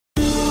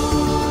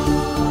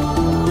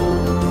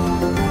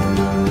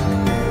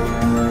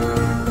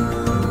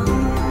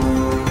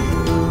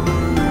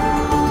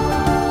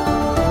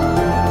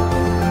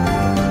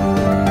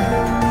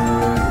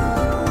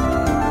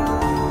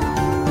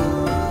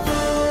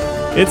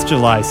It's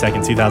July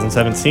 2nd,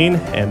 2017,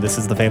 and this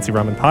is the Fancy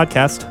Ramen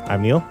Podcast.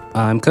 I'm Neil.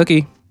 I'm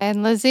Cookie.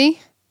 And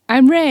Lizzie.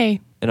 I'm Ray.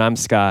 And I'm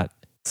Scott.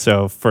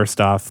 So first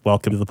off,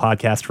 welcome to the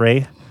podcast,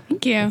 Ray.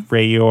 Thank you.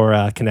 Ray,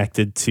 you're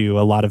connected to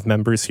a lot of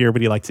members here.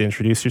 Would you like to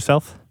introduce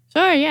yourself?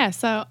 Sure, yeah.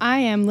 So I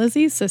am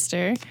Lizzie's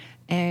sister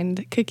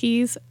and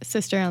Cookie's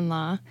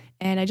sister-in-law.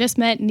 And I just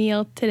met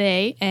Neil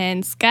today.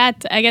 And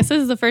Scott, I guess this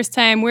is the first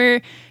time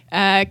we're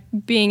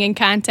being in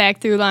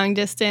contact through long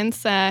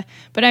distance. But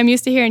I'm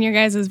used to hearing your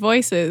guys'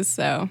 voices,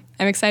 so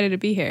I'm excited to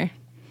be here.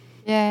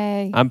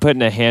 Yay. I'm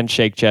putting a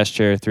handshake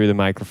gesture through the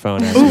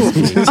microphone as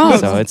we speak. Oh,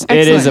 so it is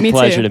excellent. a Me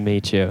pleasure too. to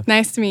meet you.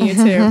 Nice to meet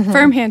you, too.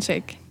 Firm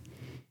handshake.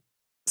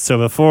 So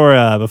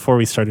before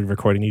we started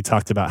recording, you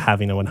talked about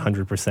having a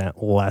 100%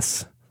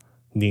 less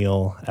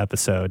Neil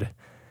episode,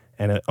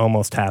 and it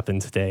almost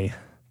happened today.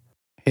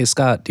 Hey,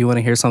 Scott, do you want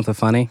to hear something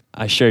funny?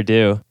 I sure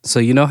do. So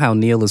you know how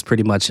Neil is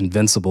pretty much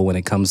invincible when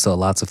it comes to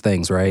lots of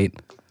things, right?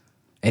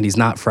 And he's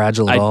not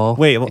fragile at all.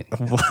 Wait,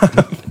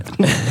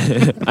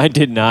 I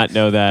did not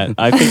know that.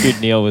 I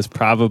figured Neil was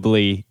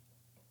probably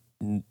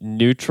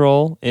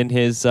neutral in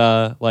his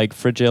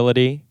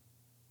fragility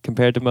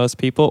compared to most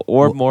people,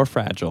 or more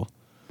fragile.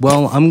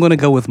 Well, I'm going to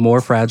go with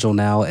more fragile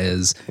now,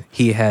 as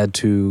he had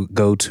to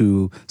go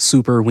to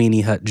Super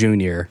Weenie Hut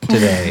Jr.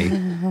 today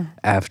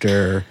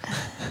after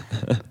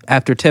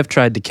Tiff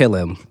tried to kill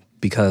him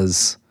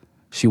because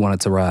she wanted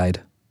to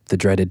ride the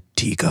dreaded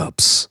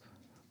teacups.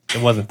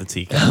 it wasn't the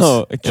teacups.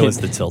 Oh, it was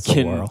the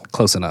tilt-a-whirl.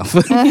 Close enough.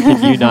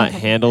 Can you not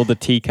handle the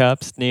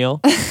teacups,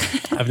 Neil?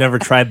 I've never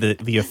tried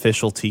the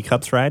official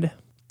teacups ride,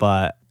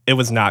 but it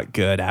was not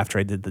good after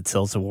I did the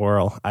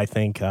tilt-a-whirl. I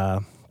think I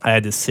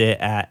had to sit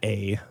at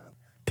a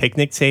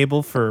picnic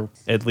table for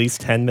at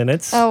least 10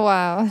 minutes. Oh,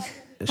 wow.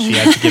 She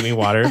had to give me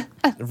water,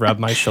 rub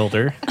my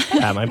shoulder,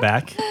 pat my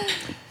back.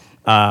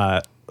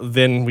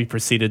 Then we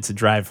proceeded to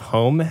drive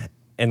home,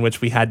 in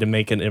which we had to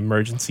make an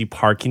emergency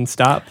parking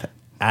stop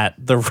at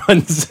the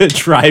Runza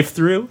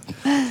drive-thru,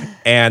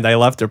 and I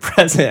left a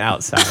present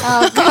outside.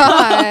 Oh,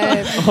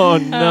 God. Oh,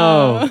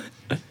 no.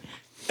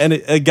 And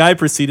a guy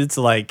proceeded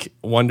to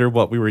wonder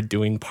what we were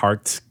doing,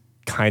 parked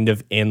kind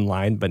of in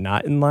line but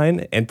not in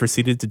line, and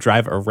proceeded to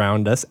drive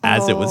around us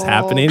as it was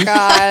happening.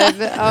 God.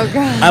 Oh,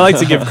 God. I like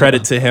to give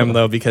credit to him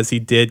though, because he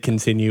did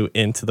continue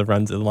into the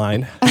Runza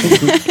line.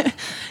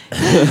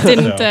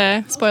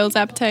 Didn't spoil his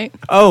appetite.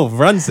 Oh,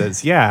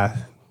 Runzas, yeah.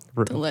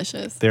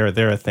 Delicious. They're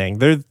a thing.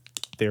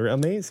 They're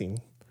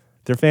amazing.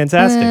 They're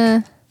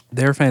fantastic.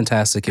 They're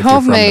fantastic if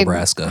you're from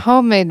Nebraska.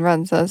 Homemade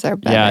Runzas are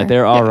better. Yeah,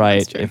 they're all Yeah, right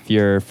that's true. if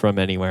you're from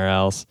anywhere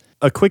else.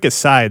 A quick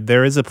aside,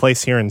 there is a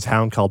place here in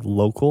town called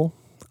Local.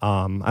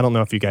 I don't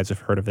know if you guys have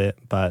heard of it,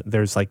 but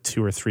there's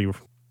 2 or 3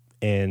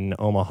 in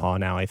Omaha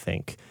now, I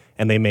think.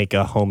 And they make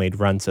a homemade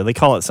runza. They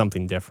call it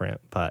something different,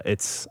 but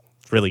it's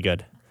really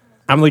good.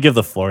 I'm going to give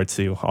the floor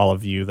to all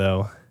of you,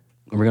 though.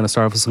 We're going to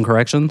start off with some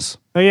corrections.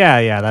 Oh,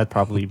 yeah, that'd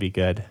probably be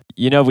good.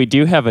 You know, we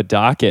do have a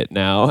docket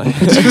now.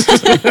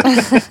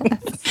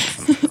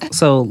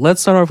 So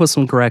let's start off with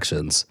some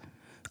corrections.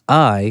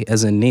 I,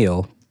 as in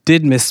Neil,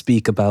 did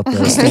misspeak about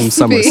the Steam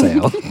Summer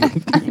Sale.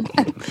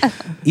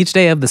 Each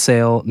day of the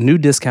sale, new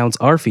discounts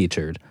are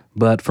featured,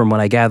 but from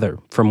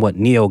what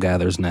Neil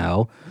gathers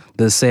now,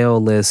 the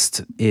sale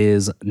list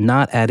is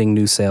not adding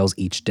new sales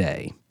each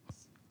day.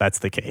 That's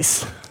the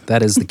case.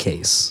 That is the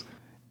case.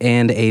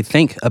 And a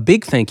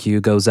big thank you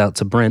goes out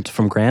to Brent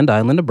from Grand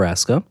Island,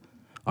 Nebraska.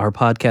 Our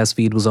podcast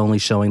feed was only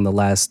showing the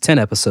last 10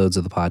 episodes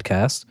of the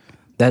podcast.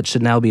 That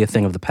should now be a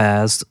thing of the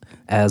past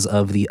as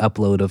of the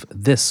upload of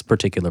this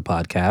particular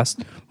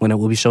podcast, when it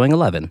will be showing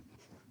 11.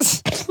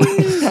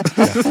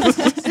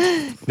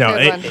 No,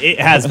 Good one. it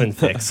has been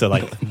fixed. So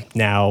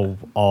now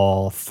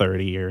all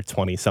 30 or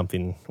 20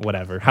 something,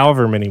 whatever,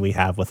 however many we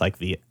have with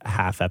the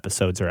half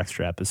episodes or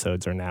extra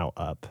episodes are now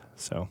up.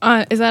 So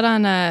Is that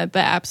on the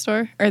App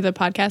Store or the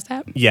podcast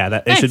app? yeah,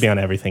 it Nice. should be on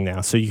everything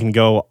now. So you can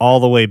go all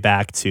the way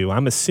back to,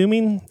 I'm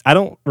assuming, I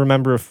don't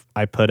remember if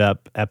I put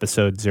up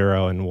episode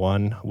 0 and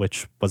 1,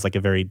 which was a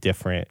very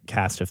different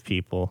cast of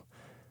people.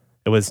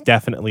 It was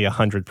definitely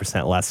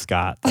 100% less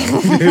Scott.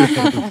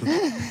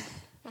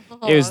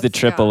 It was the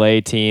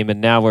AAA team,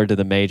 and now we're to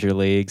the major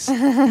leagues.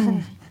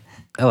 I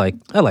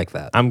like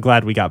that. I'm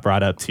glad we got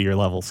brought up to your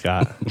level,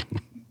 Scott.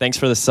 Thanks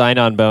for the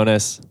sign-on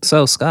bonus.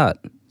 So,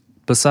 Scott,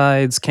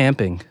 besides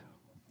camping,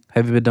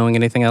 have you been doing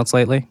anything else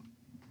lately?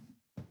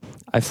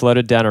 I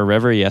floated down a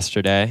river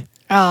yesterday.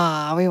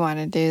 Oh, we want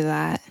to do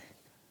that.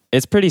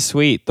 It's pretty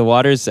sweet. The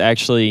water's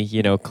actually,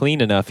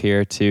 clean enough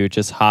here to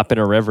just hop in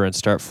a river and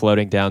start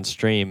floating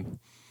downstream.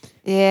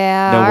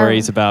 Yeah. No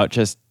worries about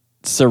just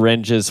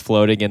syringes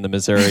floating in the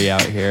Missouri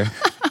out here.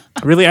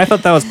 Really, I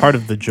thought that was part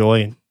of the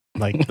joy,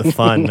 the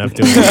fun of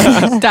doing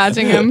it.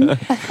 Dodging him.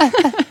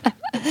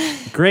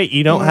 Great,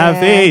 you don't have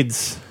Yeah.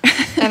 AIDS.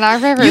 And our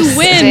rivers You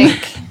win.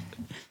 stink.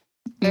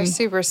 They're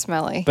super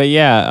smelly. But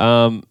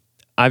yeah,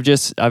 I've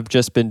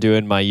just been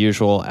doing my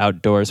usual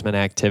outdoorsman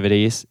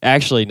activities.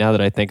 Actually, now that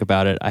I think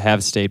about it, I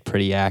have stayed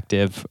pretty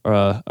active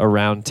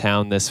around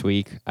town this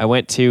week. I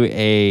went to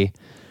a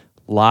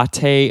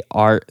latte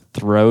art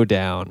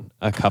throwdown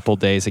a couple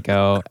days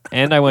ago,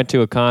 and I went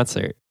to a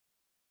concert.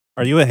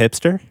 Are you a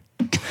hipster?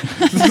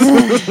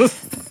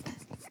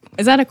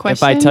 Is that a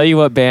question? If I tell you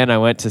what band I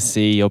went to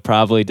see, you'll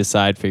probably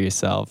decide for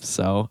yourself.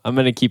 So I'm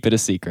going to keep it a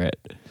secret.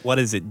 What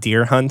is it,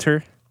 Deer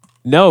Hunter?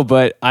 No,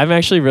 but I'm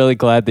actually really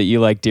glad that you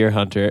like Deer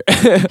Hunter.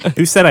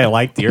 Who said I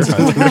like Deer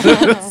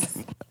Hunter?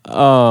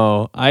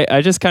 Oh,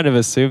 I just kind of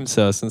assumed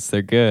so since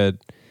they're good.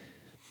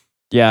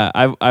 Yeah,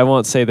 I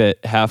won't say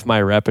that half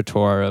my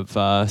repertoire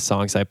of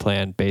songs I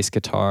play on bass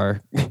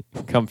guitar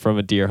come from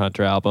a Deer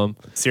Hunter album.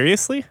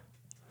 Seriously?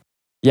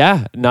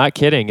 Yeah, not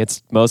kidding.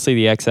 It's mostly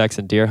the XX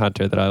and Deer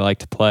Hunter that I like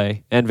to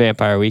play, and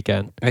Vampire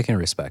Weekend. I can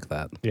respect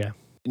that. Yeah.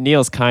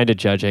 Neil's kind of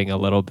judging a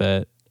little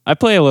bit. I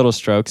play a little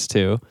Strokes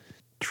too.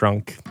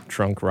 Trunk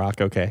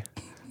rock. Okay.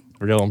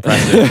 Real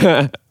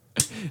impressive.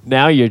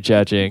 Now you're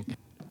judging.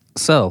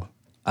 So,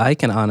 I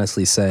can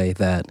honestly say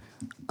that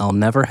I'll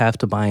never have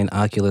to buy an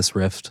Oculus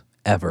Rift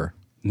ever.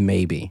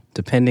 Maybe,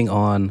 depending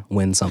on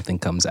when something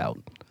comes out.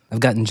 I've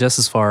gotten just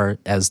as far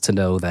as to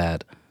know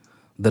that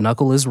the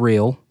Knuckle is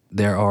real.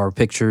 There are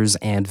pictures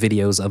and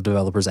videos of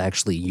developers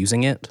actually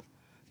using it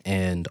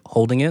and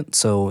holding it.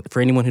 So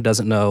for anyone who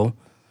doesn't know,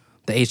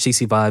 the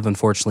HTC Vive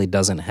unfortunately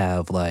doesn't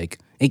have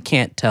it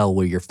can't tell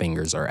where your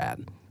fingers are at.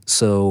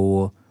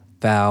 So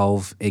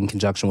Valve, in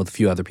conjunction with a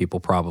few other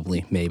people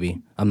probably,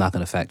 maybe, I'm not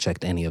going to fact check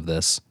any of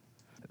this,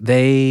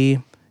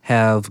 they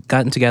have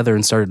gotten together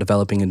and started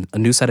developing a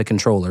new set of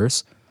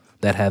controllers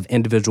that have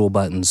individual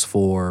buttons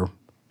for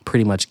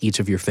pretty much each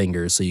of your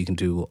fingers so you can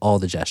do all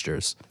the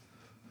gestures.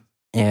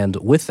 And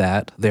with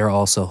that, they're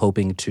also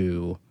hoping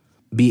to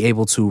be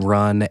able to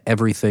run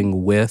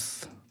everything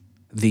with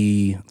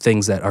the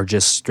things that are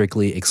just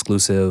strictly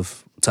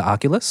exclusive to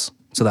Oculus,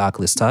 so the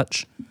Oculus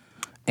Touch.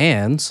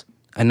 And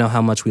I know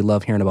how much we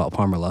love hearing about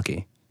Palmer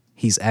Luckey.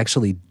 He's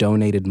actually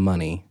donated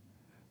money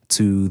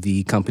to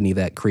the company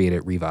that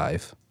created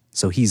Revive.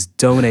 So he's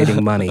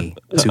donating money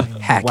to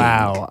hacking.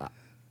 Wow.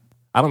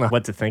 I don't know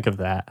what to think of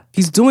that.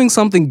 He's doing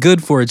something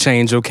good for a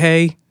change,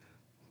 okay?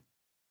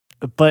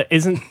 But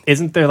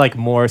isn't there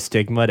more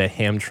stigma to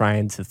him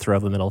trying to throw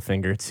the middle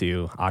finger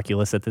to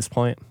Oculus at this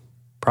point?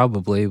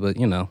 Probably, but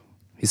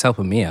he's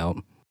helping me out.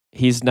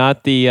 He's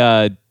not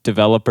the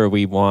developer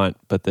we want,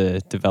 but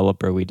the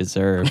developer we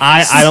deserve.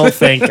 I don't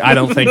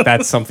think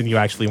that's something you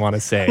actually want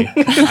to say.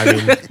 I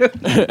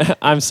mean,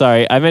 I'm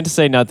sorry. I meant to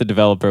say not the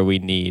developer we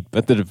need,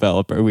 but the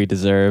developer we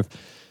deserve.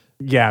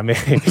 yeah,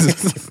 maybe.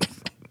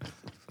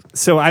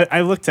 So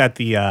I looked at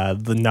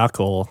the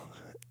Knuckle.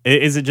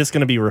 Is it just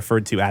going to be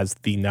referred to as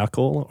the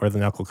Knuckle or the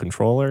Knuckle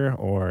controller,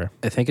 or?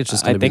 I think it's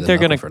just I going to be think the they're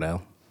Knuckle gonna- for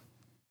now.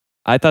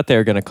 I thought they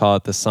were going to call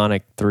it the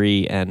Sonic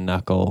 3 and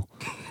Knuckle.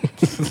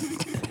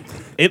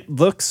 It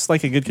looks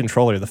like a good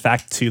controller. The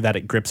fact too that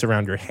it grips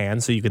around your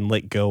hand, so you can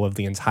let go of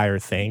the entire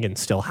thing and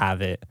still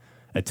have it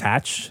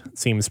attached,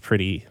 seems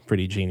pretty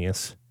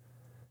genius.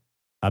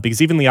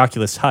 Because even the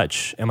Oculus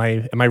Touch, am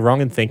I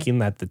wrong in thinking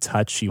that the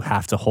Touch you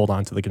have to hold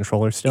on to the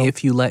controller still?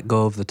 If you let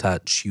go of the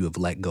touch, you have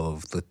let go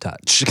of the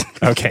touch.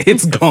 Okay,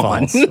 It's it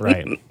gone. falls,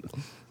 right.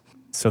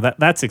 So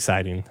that's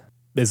exciting.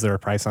 Is there a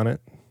price on it?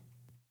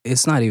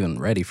 It's not even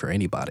ready for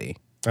anybody.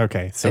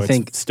 Okay, so I it's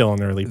think still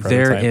an early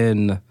They're prototype.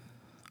 in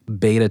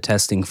beta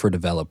testing for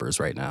developers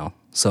right now.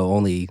 So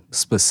only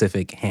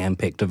specific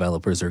hand-picked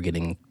developers are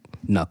getting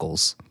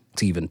Knuckles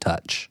to even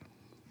touch.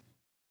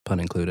 Pun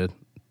included.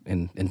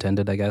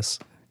 Intended, I guess.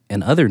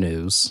 In other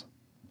news,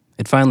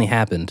 it finally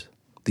happened.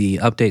 The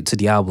update to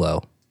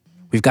Diablo.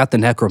 We've got the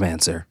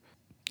Necromancer.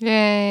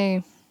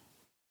 Yay.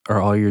 Have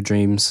all your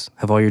dreams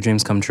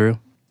come true?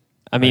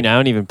 I mean, I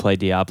don't even play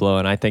Diablo,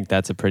 and I think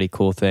that's a pretty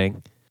cool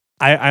thing.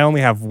 I only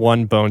have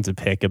one bone to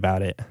pick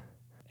about it,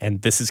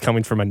 and this is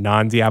coming from a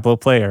non-Diablo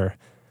player.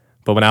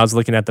 But when I was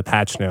looking at the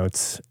patch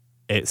notes,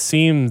 it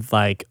seemed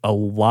like a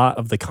lot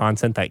of the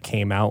content that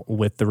came out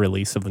with the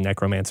release of the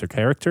Necromancer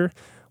character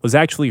was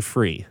actually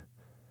free.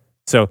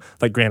 So,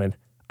 granted,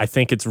 I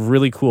think it's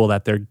really cool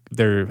that they're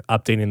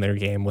updating their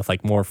game with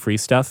more free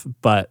stuff,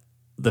 but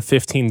the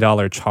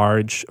 $15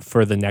 charge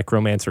for the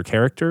Necromancer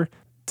character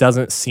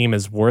doesn't seem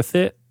as worth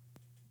it.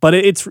 But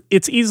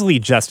it's easily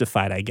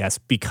justified, I guess,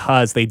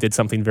 because they did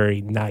something very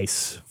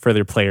nice for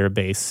their player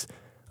base,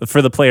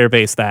 for the player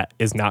base that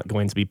is not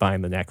going to be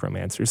buying the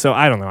Necromancer. So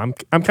I don't know.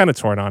 I'm kind of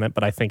torn on it,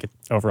 but I think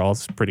overall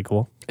it's pretty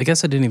cool. I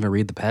guess I didn't even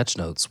read the patch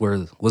notes.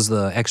 Was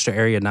the extra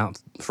area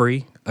not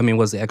free? I mean,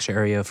 was the extra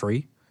area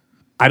free?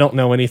 I don't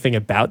know anything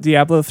about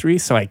Diablo 3,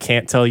 so I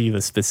can't tell you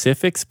the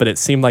specifics, but it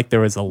seemed like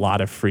there was a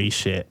lot of free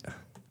shit.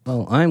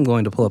 Well, I'm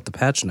going to pull up the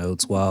patch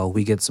notes while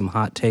we get some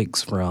hot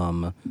takes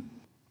from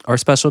our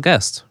special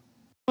guest.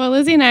 Well,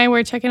 Lizzie and I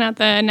were checking out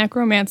the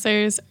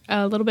Necromancers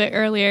a little bit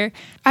earlier.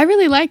 I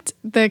really liked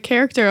the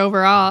character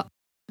overall.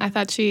 I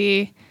thought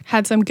she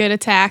had some good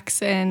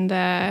attacks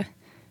and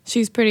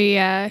she's pretty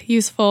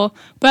useful.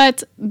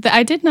 But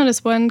I did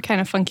notice one kind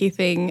of funky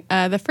thing.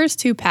 The first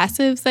two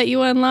passives that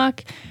you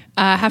unlock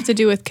have to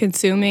do with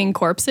consuming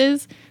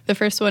corpses. The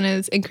first one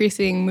is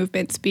increasing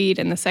movement speed,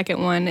 and the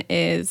second one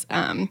is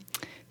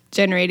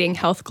generating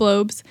health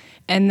globes.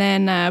 And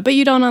then, but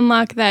you don't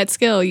unlock that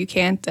skill. You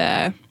can't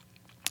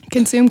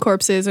consume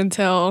corpses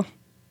until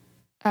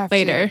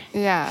later.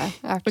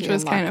 After which you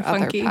was kind unlock of other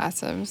funky.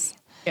 passives.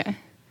 Yeah. I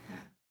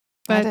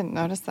But didn't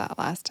notice that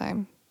last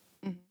time.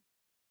 Mhm.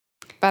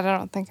 But I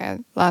don't think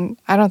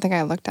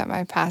I looked at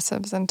my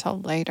passives until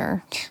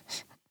later.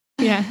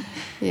 yeah.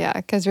 Yeah,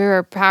 because we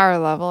were power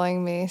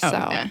leveling me. So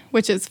Yeah,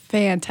 which is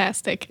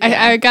fantastic.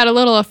 I got a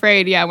little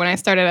afraid, when I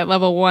started at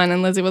level 1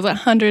 and Lizzie was at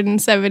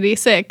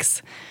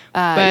 176.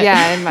 But-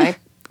 yeah,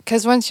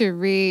 because once you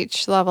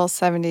reach level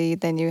 70,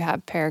 then you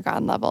have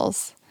Paragon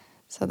levels.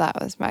 So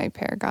that was my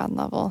Paragon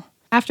level.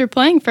 After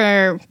playing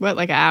for,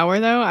 like an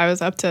hour, though, I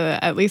was up to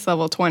at least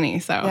level 20.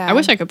 So Yeah. I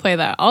wish I could play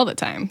that all the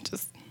time.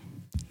 Just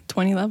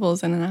 20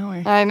 levels in an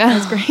hour. I know.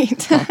 That's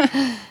great.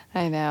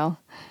 I know.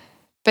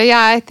 But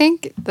yeah, I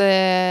think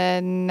the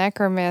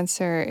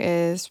Necromancer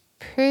is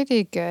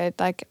pretty good.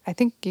 Like, I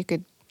think you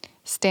could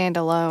stand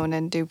alone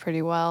and do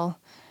pretty well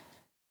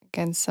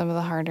against some of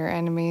the harder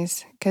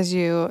enemies because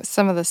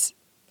some of the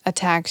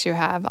attacks you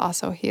have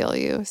also heal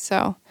you.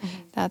 So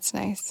that's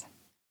nice.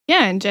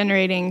 Yeah, and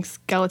generating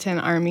skeleton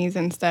armies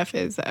and stuff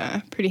is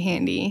pretty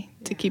handy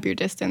to keep your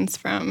distance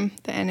from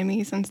the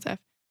enemies and stuff.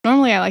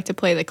 Normally, I like to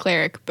play the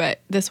cleric,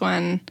 but this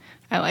one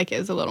I like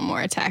is a little more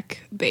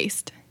attack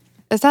based.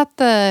 Is that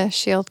the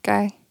shield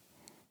guy?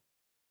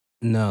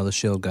 No, the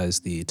shield guy's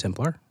the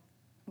Templar.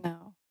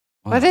 No.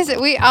 What is it?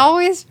 We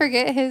always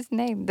forget his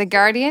name. The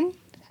Guardian?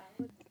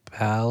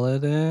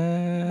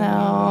 Paladin?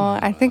 No,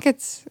 I think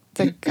it's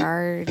the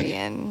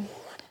Guardian.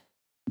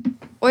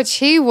 Which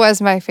he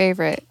was my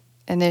favorite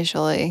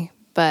initially,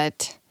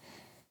 but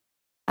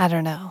I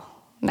don't know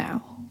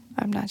now.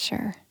 I'm not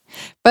sure.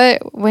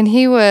 But when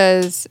he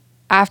was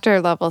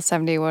after level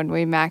 70, when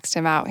we maxed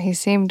him out, he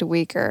seemed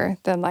weaker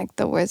than like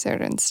the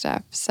wizard and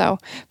stuff. So,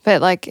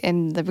 but like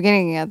in the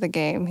beginning of the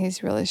game,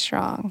 he's really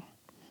strong.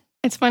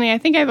 It's funny. I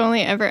think I've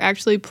only ever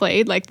actually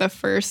played like the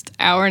first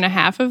hour and a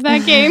half of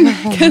that game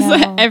because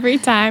every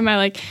time I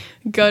like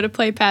go to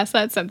play past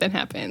that, something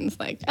happens.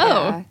 Like,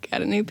 Yeah.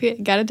 got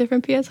a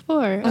different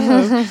PS4.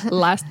 Oh,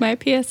 lost my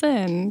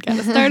PSN. Got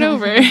to start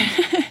over.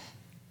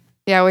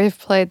 Yeah, we've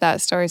played that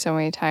story so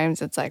many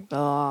times. It's like,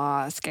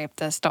 oh, escape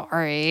the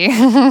story.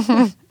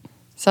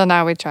 So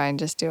now we try and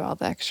just do all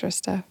the extra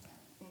stuff.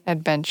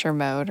 Adventure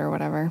mode or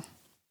whatever.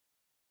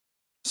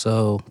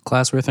 So,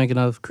 class we're thinking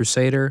of,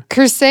 Crusader.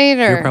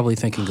 Crusader. You're probably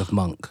thinking of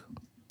Monk.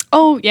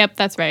 Oh, yep,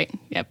 that's right.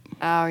 Yep.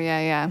 Oh,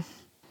 yeah.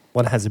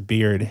 One has a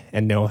beard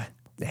and no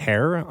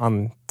hair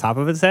on top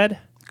of his head.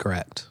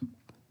 Correct.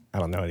 I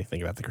don't know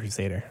anything about the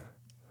Crusader.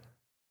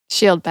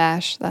 Shield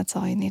bash. That's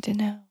all you need to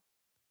know.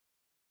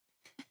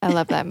 I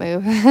love that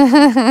move.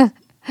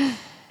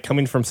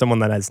 Coming from someone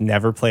that has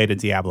never played a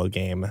Diablo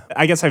game,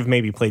 I guess I've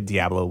maybe played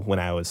Diablo when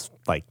I was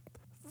like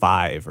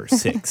 5 or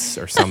 6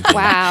 or something.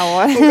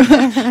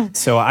 Wow.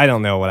 So I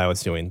don't know what I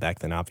was doing back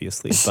then,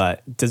 obviously.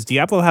 But does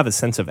Diablo have a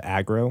sense of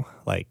aggro?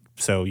 Like,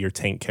 so your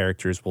tank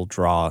characters will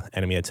draw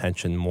enemy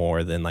attention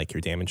more than like your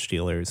damage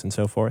dealers and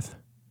so forth?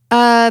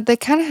 They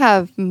kind of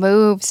have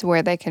moves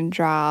where they can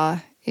draw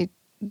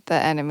the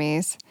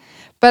enemies.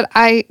 But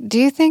do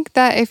you think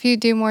that if you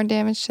do more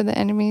damage to the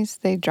enemies,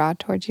 they draw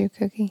towards you,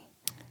 Cookie?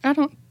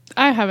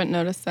 I haven't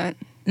noticed that.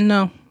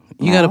 No,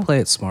 you got to play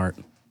it smart.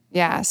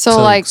 Yeah.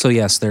 So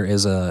yes, there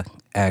is a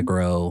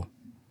aggro.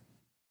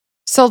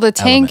 So the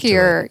element to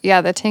tankier,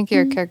 the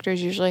tankier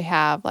characters usually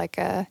have like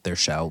Their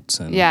shouts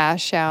and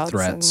shouts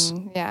threats.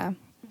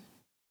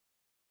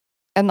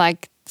 And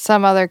like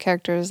some other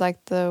characters,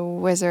 like the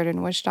wizard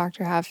and witch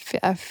doctor, have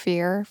a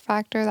fear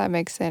factor that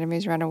makes the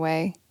enemies run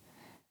away.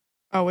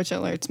 Oh, which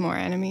alerts more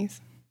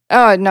enemies.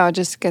 Oh no, it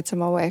just gets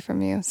them away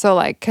from you. So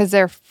like, because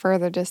they're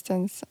further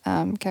distance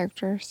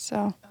characters.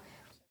 So.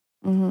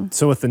 Mm-hmm.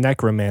 So with the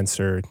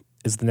Necromancer,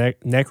 is the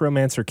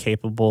Necromancer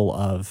capable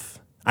of...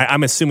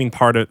 I'm assuming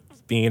part of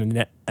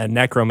being a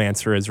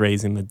Necromancer is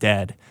raising the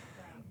dead.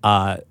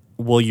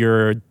 Will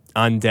your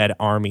undead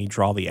army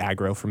draw the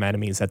aggro from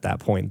enemies at that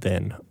point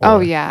then? Oh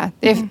yeah.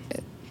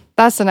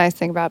 That's the nice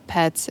thing about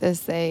pets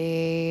is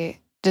they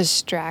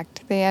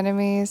distract the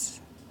enemies.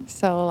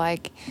 So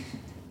like,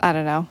 I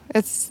don't know.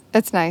 It's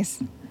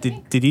nice.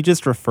 Did you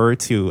just refer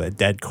to a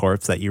dead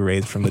corpse that you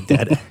raised from the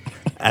dead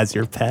as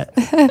your pet?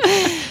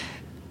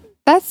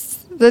 That's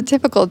the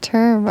typical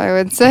term I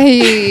would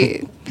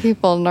say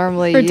people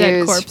normally For dead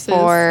use corpses.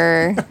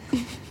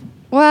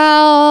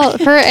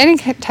 for any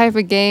type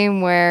of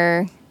game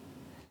where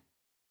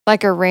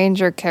like a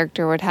ranger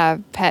character would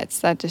have pets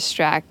that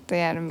distract the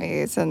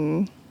enemies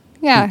and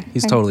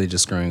He's totally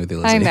just screwing with you,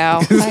 Lizzie. I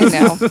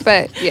know.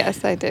 But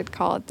yes, I did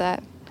call it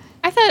that.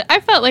 I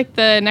felt like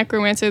the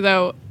Necromancer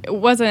though it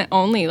wasn't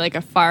only like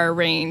a far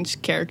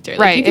range character. Like,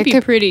 Right, you could it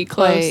be pretty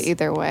Play close.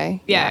 either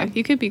way. Yeah,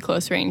 you could be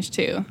close range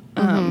too.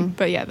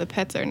 But yeah, the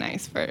pets are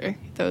nice for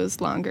those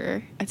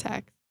longer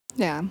attacks.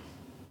 Yeah.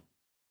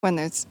 When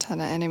there's a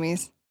ton of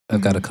enemies.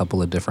 I've got a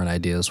couple of different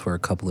ideas for a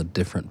couple of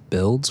different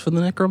builds for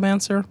the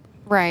Necromancer.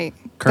 Right.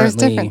 There's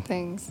Currently- different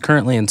things.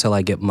 Currently, until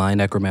I get my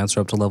Necromancer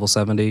up to level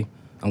 70,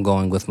 I'm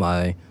going with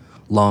my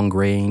long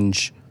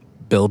range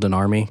build an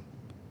army.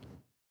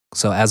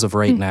 So as of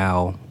right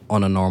now,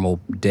 on a normal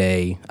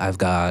day, I've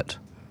got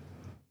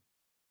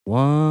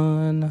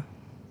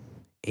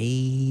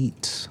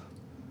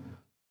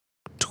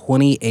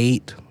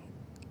 28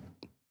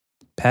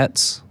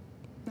 pets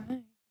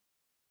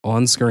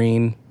on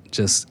screen,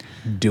 just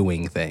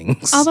doing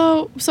things.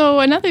 Although, so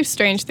another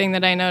strange thing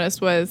that I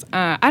noticed was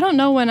I don't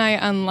know when I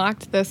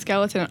unlocked the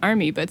skeleton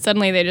army, but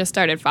suddenly they just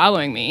started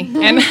following me.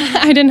 And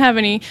I didn't have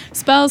any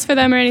spells for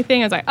them or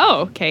anything. I was like,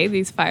 oh, okay,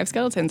 these 5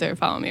 skeletons are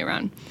following me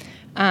around.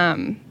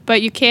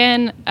 But you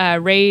can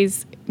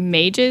raise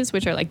mages,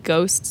 which are like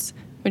ghosts,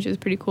 which is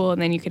pretty cool.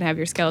 And then you can have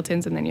your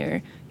skeletons and then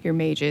your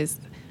mages.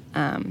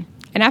 And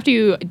after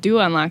you do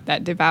unlock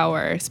that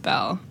devour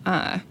spell,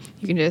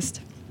 you can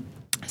just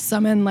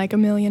summon like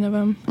 1,000,000 of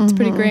them. It's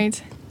pretty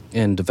great.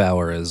 And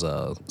Devour is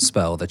a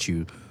spell that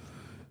you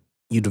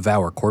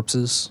devour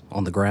corpses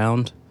on the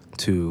ground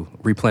to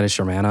replenish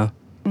your mana.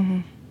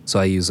 So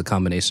I use a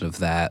combination of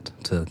that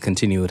to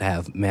continue to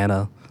have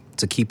mana,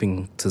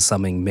 to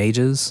summoning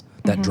mages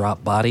that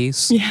drop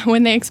bodies, Yeah,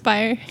 when they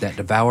expire. that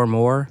devour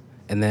more,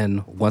 and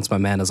then once my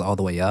mana's all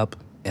the way up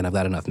and I've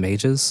got enough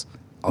mages,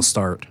 I'll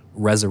start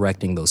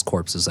resurrecting those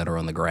corpses that are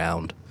on the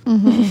ground.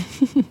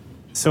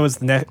 So is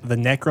the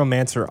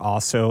necromancer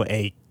also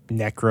a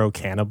necro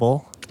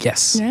cannibal?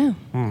 Yes. Yeah.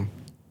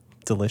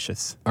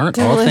 Delicious. Aren't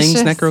all things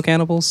Delicious. necro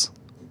cannibals?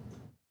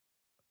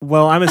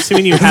 Well, I'm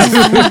assuming you have.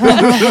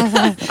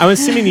 I'm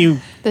assuming you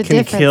The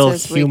can kill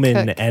difference is we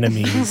human cook.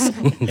 enemies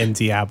in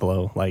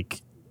Diablo.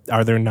 Like,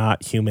 are there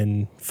not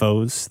human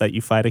foes that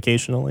you fight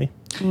occasionally?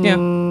 Yeah.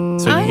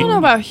 So I you, don't know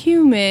about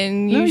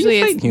human. No, you Usually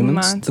fight it's humans,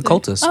 monsters. the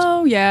cultists.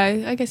 Oh,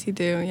 yeah. I guess you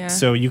do, yeah.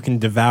 so you can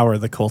devour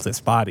the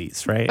cultist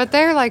bodies, right? But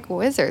they're like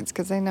wizards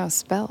because they know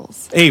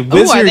spells. Hey, Oh,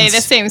 wizards. are they the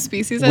same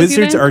species as you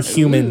Wizards then? are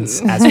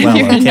humans Ooh. as well.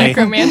 You're a Okay.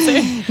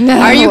 necromancer. No.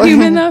 Are you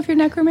human though if you're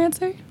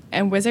necromancer?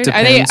 And wizard?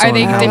 Are they Depends on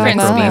how different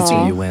necromancer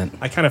species? you went.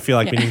 I kind of feel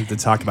like we need to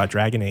talk about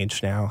Dragon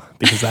Age now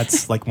because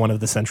that's like one of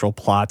the central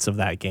plots of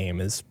that game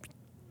is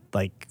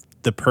like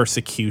the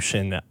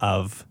persecution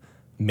of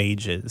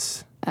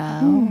mages.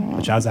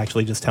 Which I was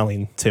actually just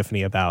telling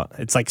Tiffany about.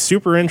 It's like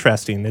super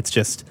interesting.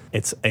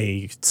 It's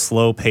a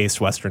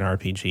slow-paced Western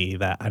RPG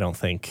that I don't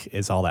think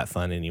is all that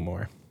fun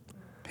anymore.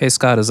 Hey,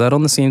 Scott, is that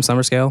on the Steam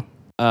Summer Scale?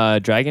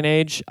 Dragon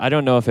Age, I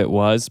don't know if it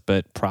was,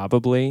 but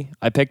probably.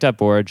 I picked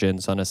up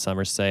Origins on a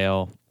summer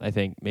sale, I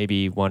think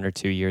maybe 1 or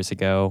 2 years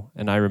ago,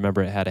 and I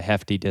remember it had a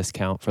hefty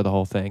discount for the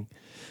whole thing.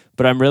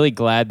 But I'm really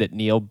glad that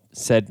Neil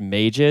said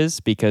mages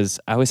because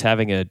I was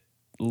having a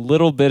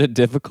little bit of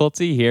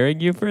difficulty hearing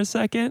you for a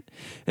second.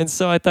 And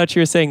so I thought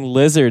you were saying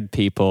lizard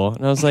people.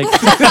 And I was like,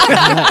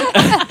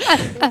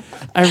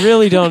 I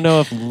really don't know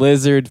if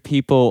lizard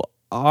people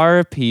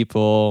are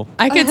people.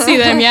 I could see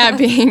them,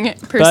 being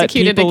But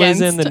persecuted people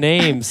against. is in the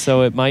name,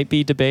 so it might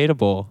be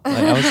debatable.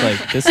 I was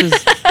like, this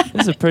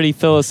is a pretty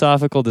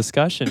philosophical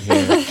discussion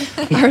here.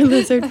 Are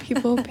lizard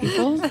people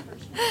people?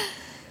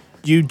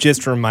 You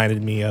just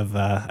reminded me of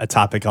a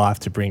topic I'll have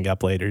to bring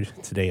up later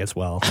today as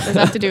well. Does it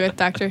have to do with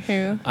Doctor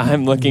Who?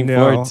 I'm looking No,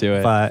 forward to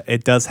it. But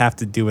it does have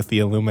to do with the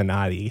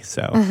Illuminati,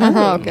 so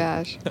Oh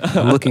gosh.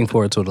 I'm looking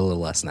forward to it a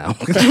little less now.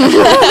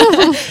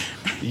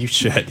 you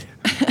should.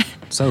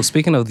 So,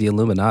 speaking of the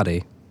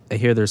Illuminati, I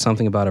hear there's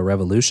something about a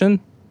revolution.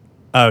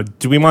 Oh,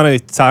 do we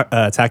want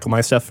to tackle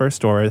my stuff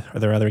first, or are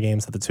there other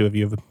games that the 2 of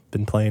you have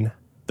been playing?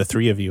 The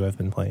 3 of you have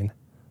been playing.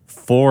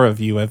 4 of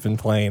you have been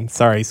playing.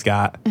 Sorry,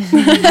 Scott.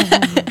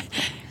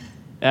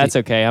 That's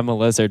okay. I'm a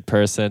lizard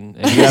person,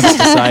 and you haven't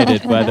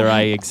decided whether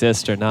I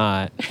exist or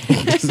not.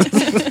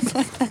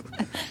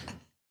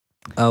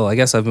 Oh, I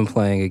guess I've been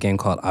playing a game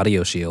called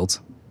Audio Shield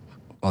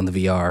on the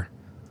VR.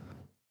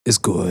 It's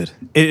good.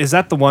 Is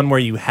that the one where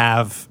you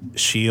have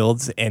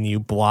shields and you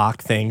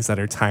block things that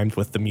are timed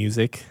with the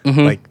music?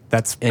 Like,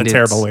 that's And a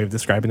terrible it's- way of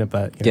describing it,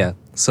 but you know. Yeah.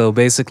 So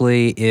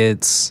basically,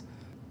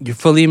 you're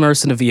fully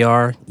immersed in a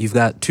VR. You've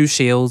got 2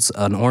 shields,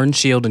 an orange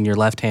shield in your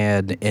left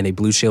hand and a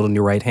blue shield in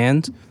your right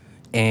hand.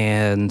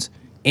 And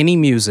any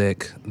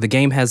music, the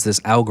game has this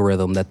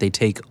algorithm that they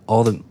take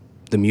all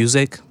the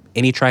music,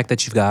 any track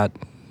that you've got.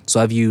 So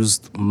I've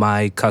used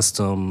my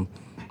custom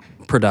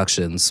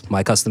productions,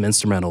 my custom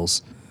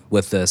instrumentals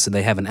with this, and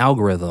they have an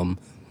algorithm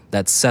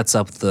that sets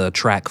up the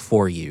track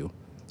for you.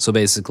 So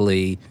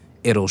basically,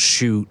 it'll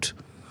shoot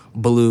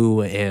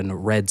blue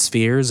and red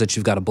spheres that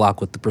you've got to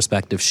block with the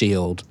perspective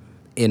shield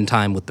in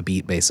time with the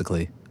beat,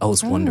 basically. Oh,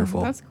 it's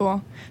wonderful. That's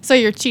cool. So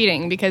you're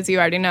cheating because you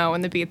already know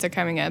when the beats are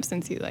coming up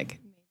since you like.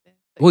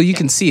 Well, you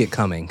can see it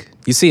coming.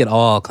 You see it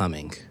all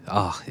coming.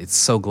 Oh, it's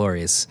so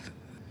glorious.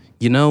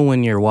 You know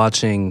when you're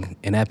watching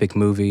an epic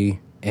movie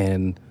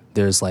and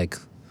there's like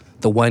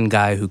the one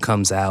guy who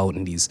comes out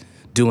and he's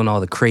doing all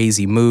the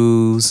crazy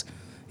moves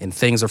and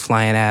things are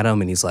flying at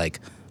him and he's like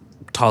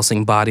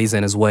tossing bodies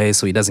in his way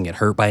so he doesn't get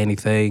hurt by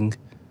anything?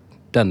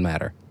 Doesn't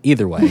matter.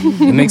 Either way,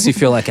 it makes you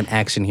feel like an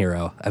action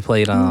hero. I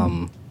played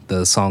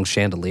the song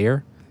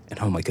Chandelier, and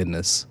oh my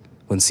goodness,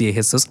 when Sia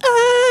hits those,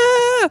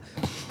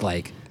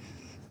 like,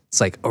 It's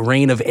like a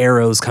rain of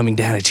arrows coming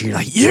down at you. You're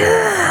like,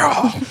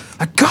 yeah,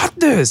 I got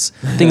this.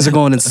 Things are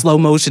going in slow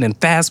motion and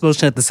fast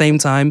motion at the same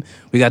time.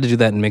 We got to do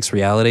that in mixed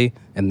reality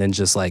and then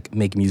just like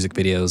make music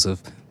videos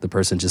of the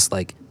person just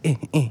like,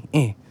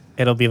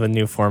 It'll be the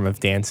new form of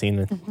dancing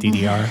with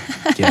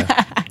DDR.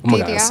 Yeah. Oh my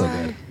God, it's so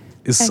DDR. good.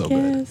 It's so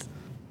good.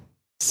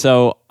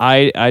 So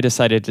I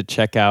decided to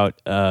check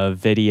out a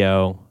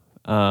video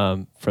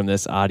from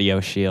this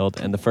Audio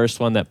Shield, and the first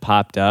one that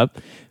popped up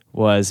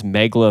was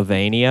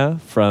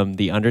Megalovania from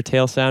the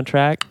Undertale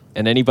soundtrack.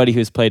 And anybody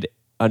who's played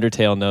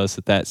Undertale knows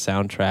that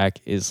soundtrack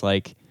is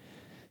like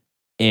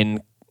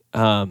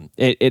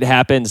it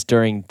happens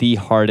during the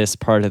hardest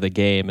part of the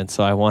game, and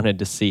so I wanted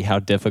to see how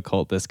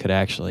difficult this could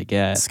actually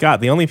get.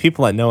 Scott, the only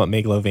people that know what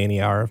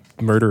Megalovania are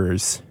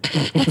murderers.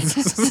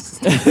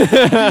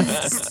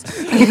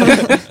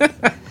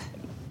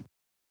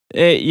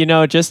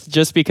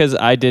 Just because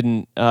I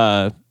didn't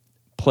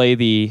play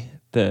the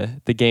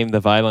game the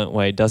violent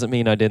way doesn't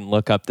mean I didn't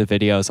look up the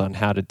videos on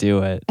how to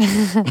do it.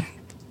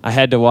 I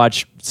had to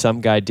watch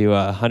some guy do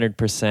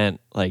 100%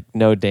 like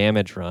no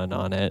damage run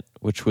on it,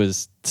 which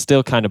was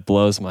still kind of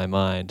blows my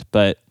mind.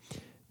 But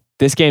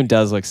this game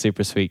does look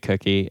super sweet,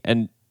 Cookie.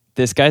 And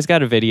this guy's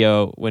got a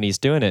video when he's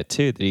doing it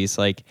too, that he's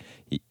like,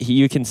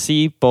 you can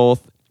see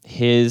both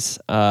his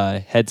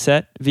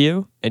headset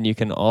view and you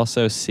can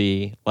also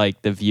see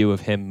like the view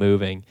of him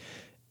moving.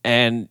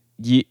 And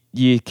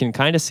you can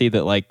kind of see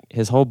that like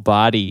his whole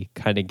body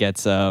kind of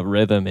gets a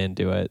rhythm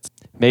into it.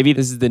 Maybe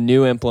this is the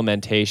new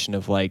implementation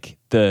of like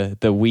the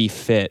Wii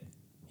Fit.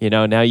 You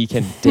know, now you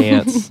can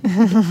dance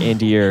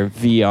into your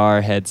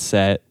VR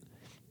headset.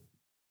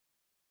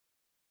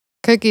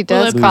 Cookie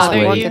does Will it call bother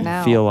it you? working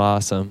out. Feel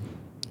awesome.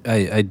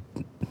 I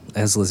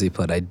as Lizzie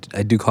put, I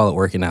do call it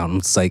working out. And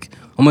it's like,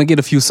 I'm going to get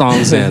a few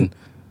songs in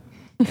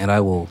and I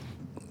will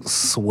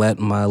sweat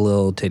my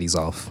little titties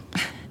off.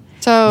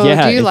 So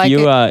Yeah, do you like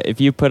it?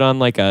 if you put on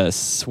like a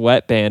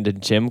sweatband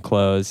and gym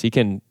clothes, you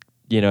can,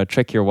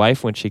 trick your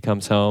wife when she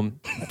comes home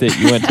that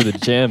you went to the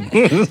gym.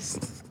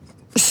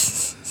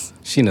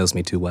 She knows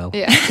me too well.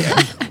 Yeah.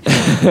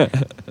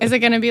 Is it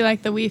going to be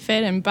like the Wii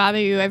Fit and bother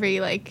you every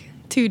like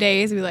 2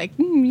 days? Be like,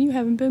 you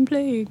haven't been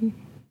playing.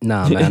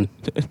 Nah, man.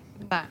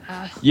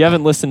 Nah. You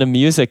haven't listened to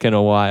music in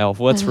a while.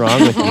 What's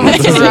wrong with you? What's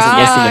He doesn't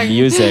listen wrong? to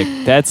music.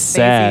 That's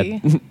sad.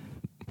 Lazy.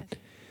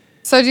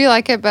 So do you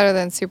like it better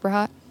than Super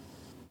Hot?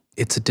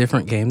 It's a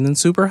different game than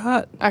Super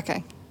Hot.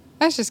 Okay.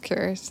 I was just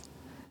curious.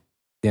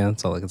 Yeah,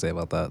 that's all I can say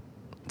about that.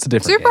 It's a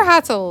different Super game.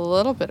 Hot's a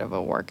little bit of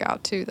a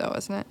workout too, though,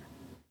 isn't it?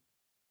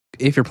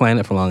 If you're playing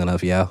it for long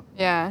enough, yeah.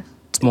 Yeah.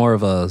 It's more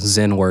of a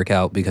zen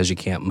workout because you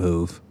can't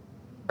move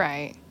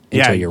Right.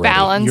 until you're ready.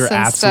 balance. You're and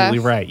absolutely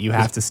stuff. right. You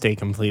have to stay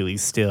completely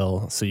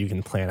still so you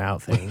can plan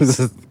out things.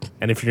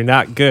 And if you're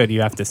not good,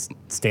 you have to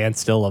stand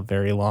still a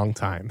very long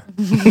time.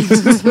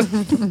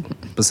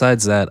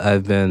 Besides that,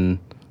 I've been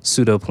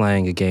pseudo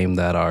playing a game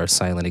that our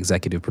silent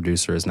executive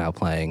producer is now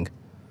playing.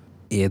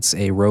 It's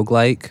a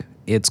roguelike.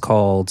 It's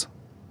called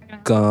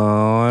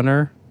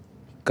Goner.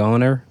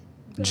 Goner.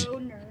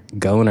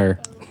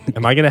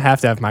 Am I going to have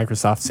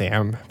Microsoft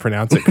Sam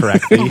pronounce it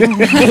correctly?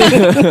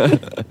 Gonner.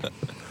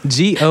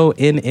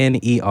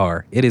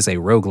 It is a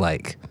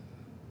roguelike.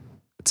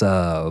 It's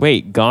a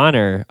Wait,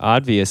 goner,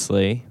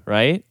 obviously,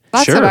 right?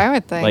 That's Sure. what I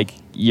would think. Like,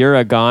 you're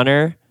a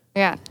goner.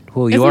 yeah.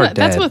 well, you Isn't are that-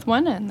 That's dead. with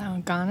one N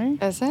though, Goner.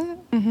 Is it?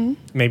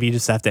 Maybe you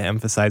just have to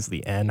emphasize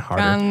the N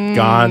harder.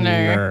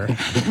 Goner.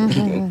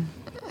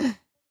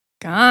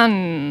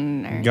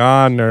 Goner. Goner.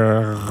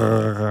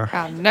 Goner.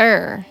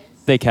 Goner.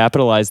 They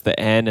capitalized the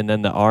N and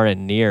then the R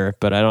in near,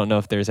 but I don't know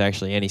if there's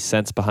actually any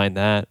sense behind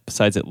that,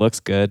 besides it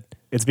looks good.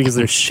 It's because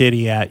they're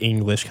shitty at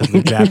English because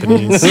they're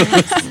Japanese.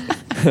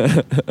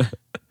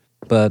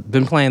 But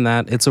been playing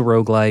that. It's a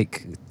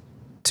roguelike,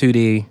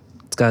 2D.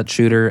 It's got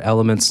shooter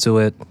elements to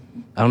it.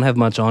 I don't have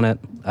much on it.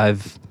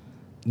 I've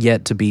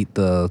yet to beat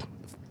the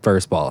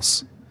first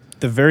boss.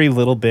 The very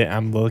little bit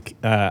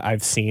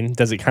I've seen,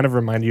 does it kind of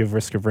remind you of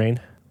Risk of Rain?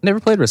 Never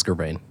played Risk of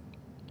Rain.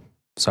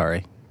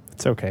 Sorry.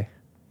 It's okay.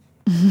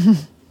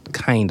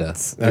 Kinda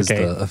is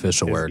Okay. the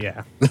official word.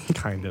 Yeah,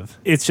 kind of.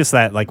 It's just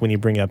that, like, when you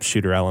bring up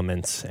shooter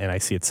elements and I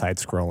see it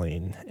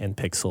side-scrolling and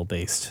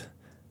pixel-based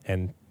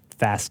and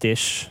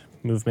fast-ish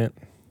movement,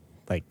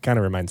 like, kind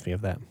of reminds me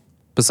of that.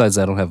 Besides,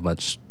 I don't have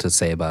much to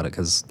say about it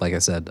because, like I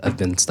said, I've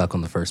been stuck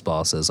on the first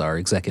boss, as our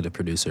executive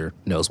producer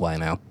knows why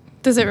now.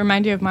 Does it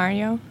remind you of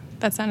Mario?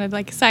 That sounded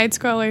like a side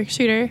scroller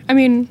shooter. I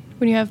mean,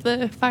 when you have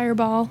the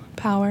fireball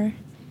power.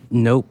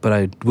 Nope, but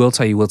I will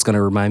tell you what's going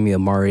to remind me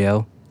of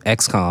Mario.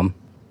 XCOM.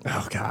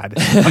 Oh, God.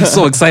 I'm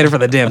so excited for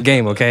the damn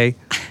game, okay?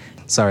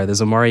 Sorry,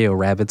 there's a Mario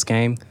Rabbids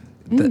game.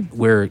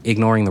 We're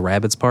ignoring the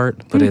Rabbids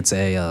part, but it's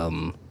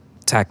a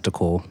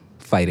tactical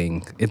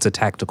fighting. It's a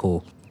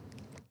tactical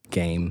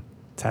game.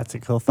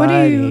 Tactical What do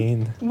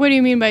fighting.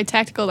 you mean by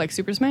tactical, like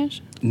Super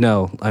Smash?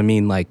 No, I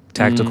mean like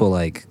tactical,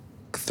 like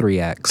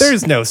 3X.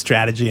 There's no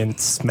strategy in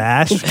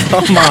Smash.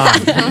 Come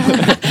on.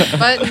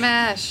 Button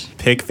mash.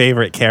 Pick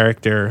favorite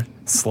character.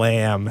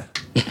 Slam.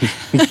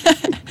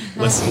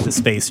 Listen to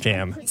Space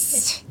Jam.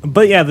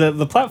 But yeah,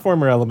 the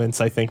platformer elements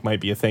I think might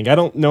be a thing. I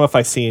don't know if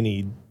I see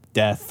any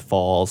death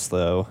falls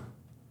though.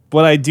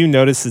 What I do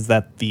notice is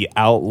that the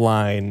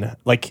outline,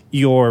 like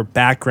your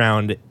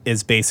background,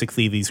 is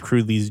basically these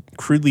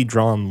crudely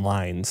drawn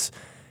lines,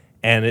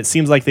 and it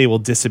seems like they will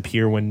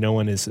disappear when no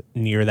one is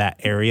near that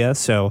area.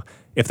 So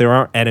if there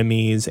aren't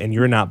enemies and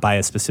you're not by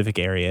a specific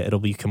area, it'll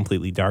be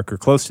completely dark or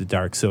close to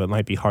dark. So it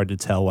might be hard to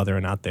tell whether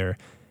or not there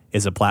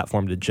is a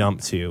platform to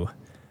jump to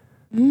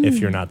if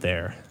you're not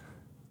there.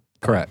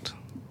 Correct.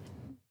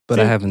 But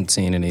I haven't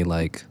seen any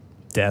like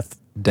Death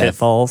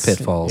pitfalls.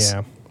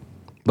 Yeah.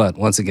 But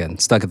once again,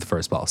 stuck at the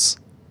first boss.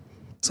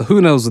 So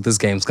who knows what this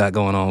game's got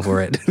going on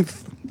for it?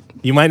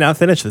 You might not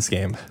finish this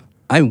game.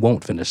 I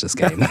won't finish this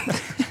game.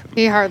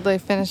 He hardly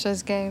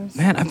finishes games.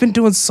 Man, I've been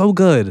doing so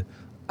good.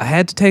 I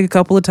had to take a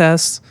couple of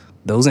tests.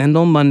 Those end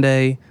on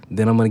Monday.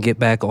 Then I'm gonna get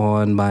back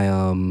on my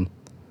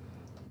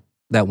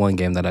that one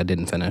game that I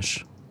didn't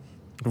finish.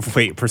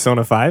 Wait,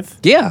 Persona 5?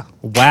 Yeah.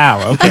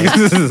 Wow, okay.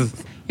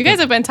 You guys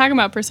have been talking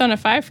about Persona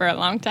 5 for a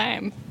long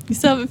time. You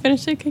still haven't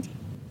finished it, Cookie?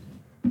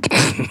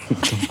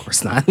 Of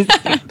course not.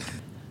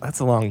 That's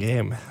a long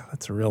game.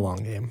 That's a real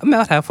long game. I'm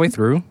about halfway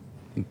through.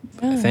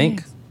 I think.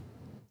 Nice.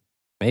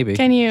 Maybe.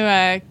 Can you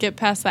get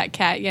past that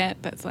cat yet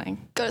that's like,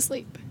 go to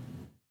sleep?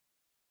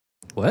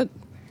 What?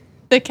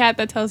 The cat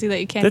that tells you that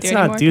you can't Let's do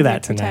not anymore do 'cause that you're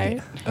too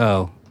tonight. tired?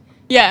 Oh.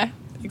 Yeah,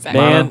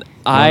 exactly. Man,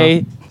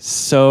 I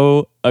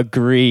so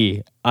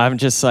agree. I'm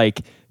just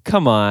like,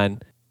 come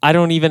on. I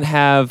don't even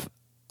have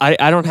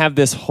I don't have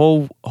this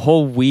whole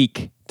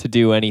week to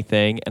do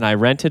anything, and I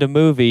rented a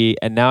movie,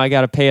 and now I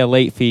got to pay a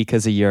late fee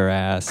because of your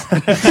ass.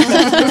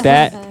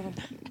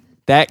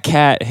 That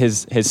cat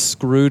has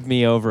screwed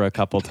me over a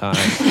couple times.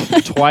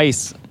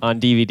 Twice on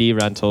DVD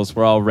rentals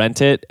where I'll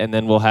rent it, and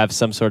then we'll have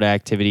some sort of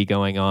activity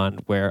going on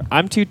where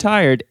I'm too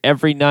tired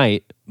every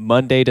night,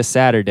 Monday to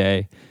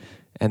Saturday,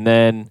 and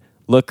then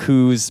look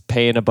who's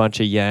paying a bunch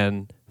of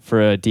yen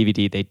for a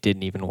DVD they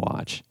didn't even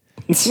watch.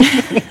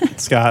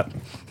 Scott,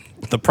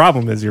 the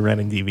problem is you're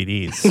renting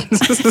DVDs.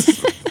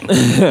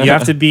 You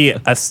have to be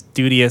a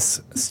studious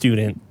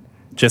student,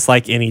 just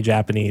like any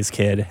Japanese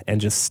kid,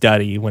 and just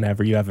study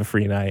whenever you have a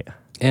free night.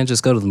 And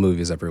just go to the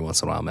movies every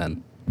once in a while,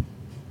 man.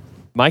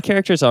 My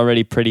character's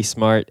already pretty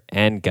smart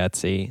and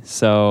gutsy,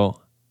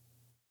 so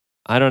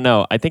I don't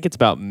know. I think it's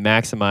about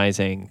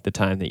maximizing the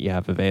time that you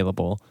have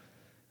available.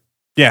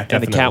 Yeah, And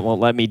definitely. the cat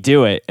won't let me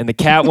do it. And the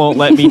cat won't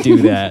let me do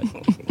that.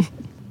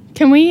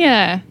 Can we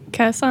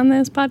cuss on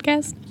this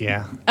podcast?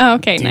 Yeah. Oh,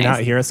 okay, Do you nice. not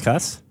hear us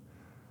cuss?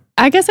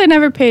 I guess I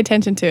never pay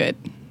attention to it.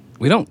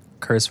 We don't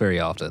curse very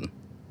often.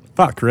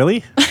 Fuck,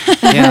 really?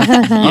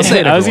 Yeah. I'll say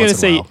it I was every gonna once in a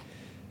say, while.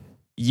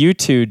 you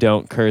two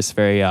don't curse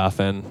very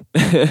often.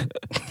 I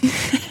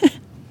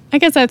I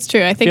guess that's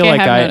true. I think feel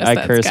like have noticed I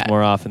that, curse Scott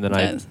more often than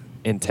does.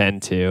 I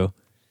intend to.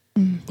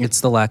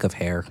 It's the lack of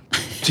hair.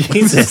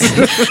 Jesus.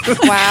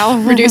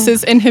 Wow.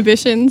 Reduces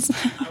inhibitions.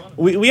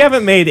 We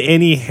haven't made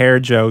any hair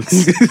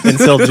jokes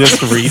until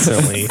just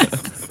recently.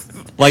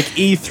 Like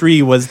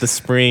E3 was the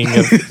spring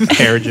of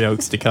hair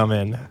jokes to come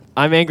in.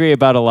 I'm angry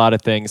about a lot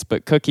of things,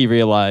 but Cookie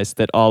realized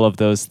that all of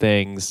those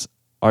things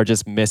are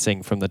just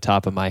missing from the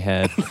top of my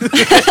head.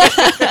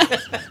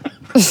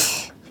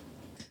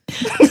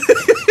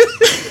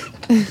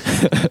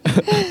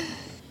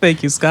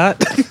 Thank you,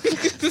 Scott.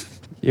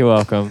 You're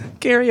welcome.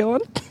 Carry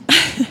on.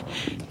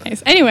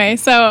 Nice. Anyway,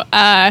 so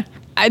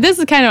this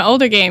is kind of an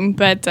older game,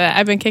 but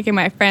I've been kicking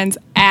my friend's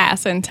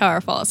ass in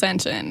Towerfall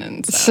Ascension,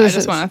 and so I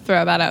just want to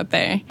throw that out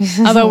there.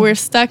 Although we're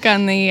stuck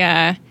on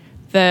the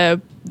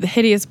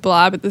hideous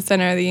blob at the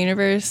center of the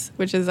universe,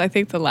 which is, I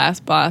think, the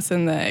last boss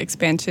in the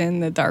expansion,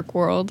 the Dark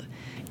World.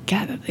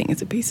 God, that thing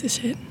is a piece of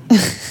shit.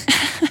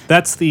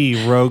 That's the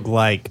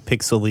roguelike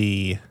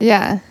pixely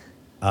Yeah.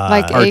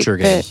 Like Archer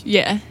 8-bit.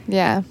 Yeah.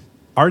 Yeah.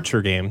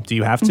 Archer game. Do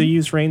you have to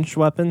use ranged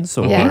weapons?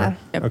 Or? Yeah.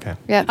 Yep. Okay.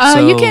 Yep.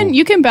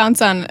 You can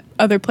bounce on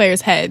other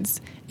players'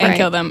 heads and Right.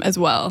 kill them as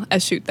well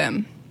as shoot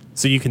them.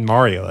 So you can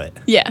Mario it.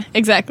 Yeah,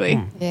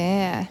 exactly.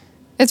 Yeah.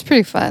 It's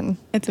pretty fun.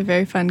 It's a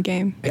very fun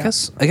game. I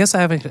guess I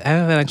haven't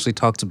actually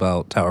talked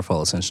about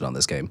Towerfall Ascension on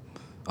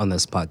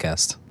this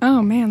podcast.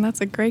 Oh man,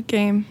 that's a great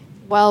game.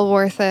 Well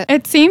worth it.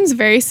 It seems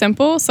very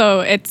simple. So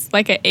it's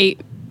like an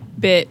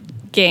 8-bit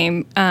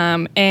game,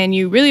 and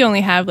you really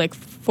only have like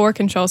 4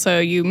 controls. So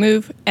you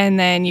move, and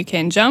then you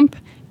can jump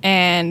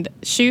and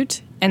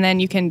shoot, and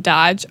then you can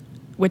dodge,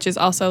 which is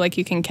also like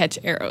you can catch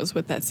arrows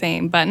with that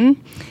same button.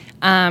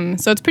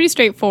 So it's pretty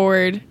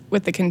straightforward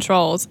with the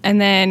controls. And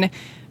then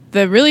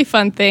the really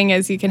fun thing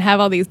is you can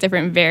have all these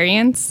different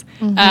variants,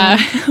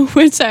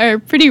 which are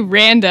pretty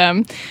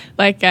random.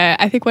 Like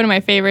I think one of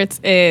my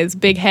favorites is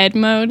big head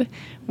mode,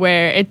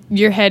 where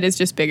your head is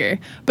just bigger,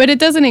 but it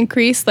doesn't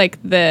increase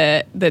like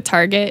the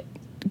target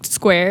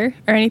square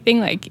or anything.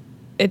 Like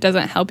it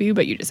doesn't help you,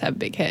 but you just have a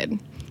big head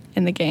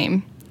in the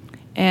game.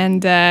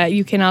 And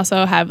you can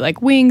also have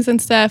like wings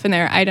and stuff, and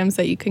there are items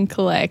that you can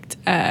collect.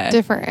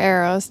 Different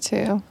arrows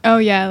too. Oh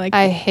yeah, like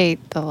I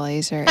hate the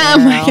laser arrow. oh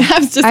my god, I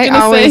was just I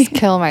gonna always say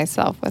kill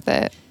myself with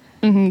it.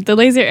 the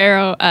laser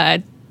arrow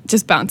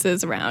just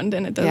bounces around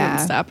and it doesn't Yeah.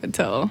 stop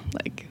until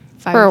like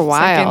 5 For a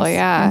while, seconds.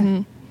 yeah.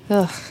 Mhm.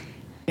 Ugh.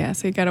 Yeah,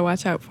 so you got to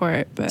watch out for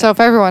it. But So if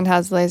everyone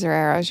has laser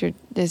arrows,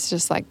 it's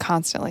just like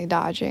constantly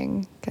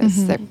dodging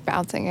because they're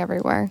bouncing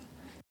everywhere.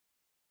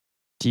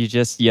 Do you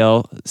just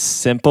yell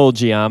simple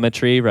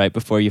geometry right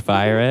before you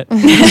fire it?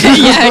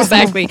 yeah,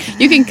 exactly.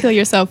 You can kill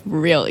yourself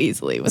real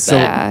easily with So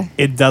that.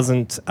 Yeah. it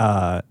doesn't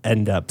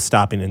end up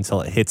stopping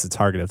until it hits a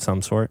target of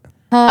some sort.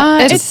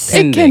 It's It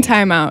can depending.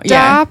 time out.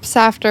 Yeah. stops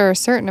after a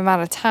certain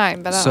amount of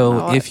time, but I don't know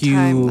So what if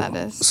time you, that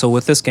is. so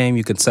with this game,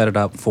 you can set it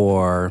up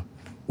for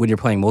when you're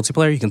playing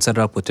multiplayer. You can set it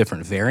up with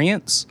different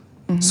variants.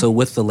 So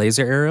with the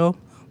laser arrow,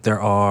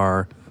 there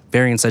are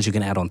variants that you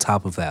can add on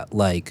top of that,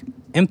 like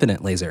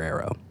infinite laser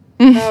arrow.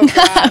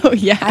 Oh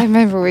yeah. I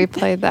remember we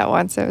played that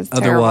once. It was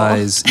terrible.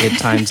 Otherwise, it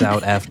times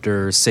out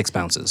after 6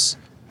 bounces,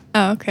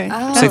 Oh, okay.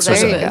 Oh, 6 or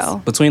there you 7, go.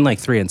 between like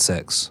 3 and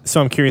 6.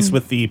 So I'm curious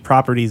with the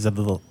properties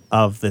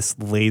of this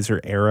laser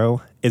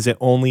arrow. Is it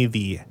only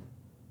the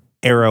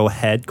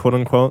arrowhead, quote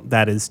unquote,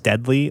 that is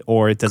deadly,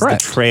 or does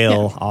Correct. the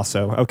trail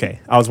also? Okay,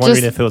 I was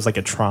wondering Just- if it was like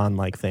a Tron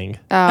like thing.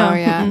 Oh,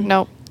 yeah.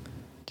 Nope.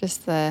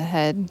 Just the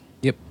head.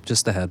 Yep,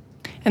 just the head.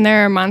 And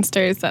there are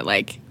monsters that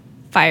like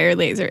fire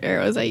laser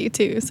arrows at you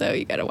too, so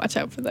you got to watch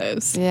out for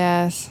those.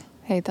 Yes.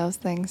 Hate those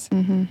things.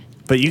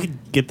 But you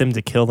could get them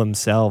to kill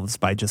themselves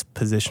by just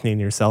positioning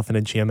yourself in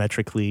a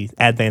geometrically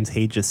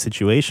advantageous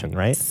situation,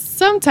 right?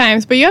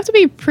 Sometimes, but you have to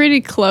be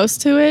pretty close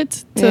to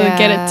it to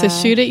get it to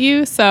Yeah. shoot at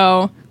you,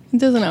 so it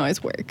doesn't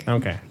always work.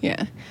 Okay.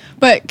 Yeah.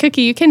 But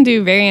Cookie, you can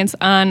do variants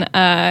on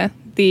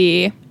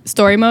the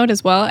story mode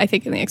as well, I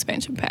think in the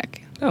expansion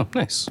pack. Oh,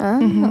 nice.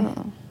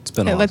 Oh. It's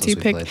been a It while lets since you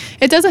we pick. played.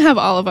 It doesn't have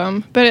all of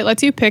them, but it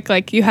lets you pick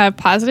like you have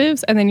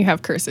positives and then you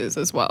have curses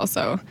as well.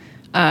 So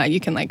you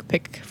can like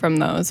pick from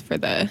those for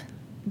the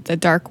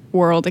Dark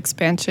World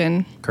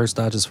expansion. Curse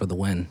dodges for the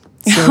win.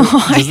 So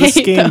I does this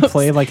hate game those.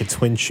 play like a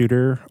twin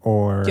shooter,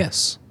 or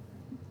Yes.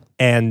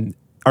 And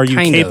are you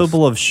Kind of.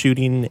 capable of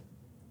shooting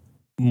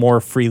more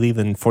freely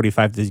than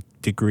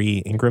 45-degree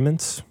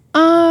increments?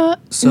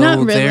 So Not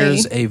really.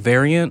 there's a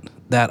variant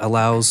that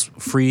allows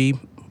free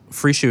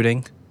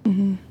shooting.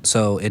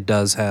 So it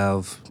does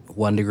have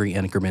 1 degree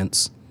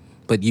increments,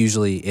 but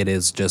usually it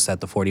is just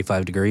at the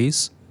 45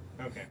 degrees.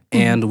 Okay.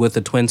 And with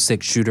the twin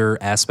stick shooter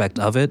aspect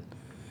of it,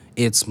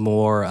 it's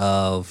more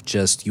of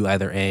just you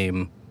either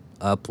aim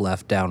up,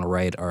 left, down, or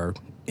right, or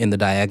in the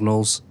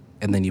diagonals,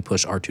 and then you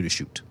push R2 to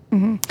shoot.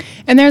 And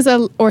there's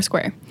or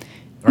square.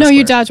 Or no,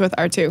 you square. dodge with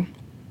R2.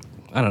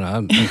 I don't know.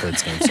 I've been played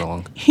this game so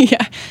long.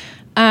 yeah.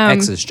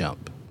 X is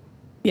jump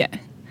Yeah.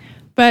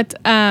 But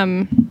I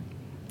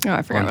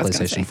forgot on what I was going to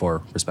PlayStation say.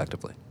 4,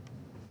 respectively.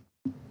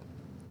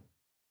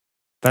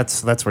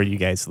 That's where you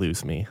guys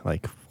lose me.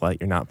 Like,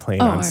 what, you're not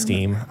playing Oh, on I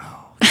Steam?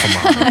 Oh,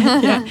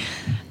 come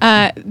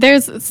on.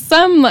 There's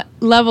some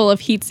level of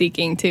heat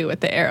seeking too with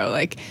the arrow.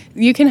 Like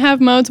you can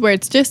have modes where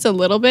it's just a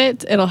little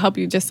bit, it'll help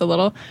you just a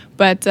little.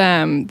 But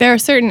there are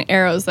certain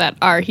arrows that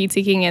are heat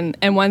seeking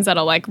and ones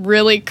that'll like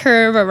really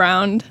curve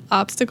around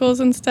obstacles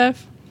and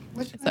stuff.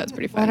 So it's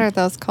pretty fun. What are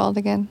those called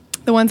again?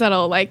 The ones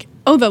that'll like,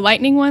 the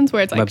lightning ones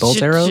where it's like My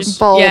bolt arrows?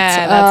 Bolts.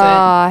 Yeah, that's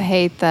I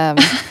hate them.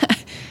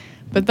 it.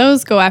 But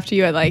those go after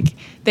you at like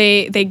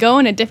they go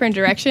in a different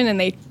direction and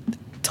they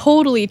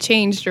totally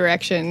change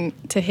direction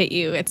to hit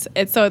you. It's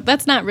so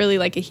that's not really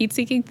like a heat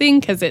seeking thing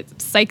because it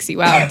psychs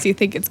you out. So you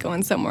think it's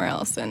going somewhere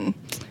else and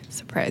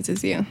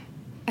surprises you.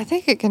 I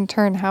think it can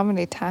turn how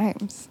many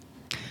times?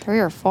 3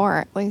 or 4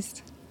 at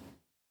least.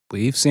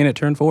 We've seen it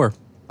turn 4.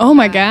 Oh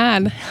my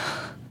god!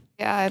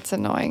 Yeah, it's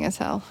annoying as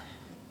hell.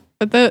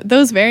 But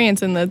those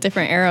variants in the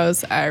different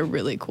arrows are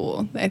really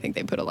cool. I think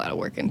they put a lot of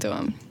work into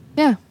them.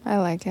 Yeah, I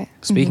like it.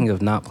 Speaking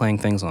of not playing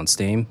things on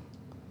Steam,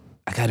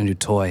 I got a new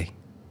toy.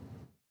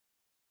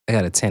 I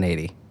got a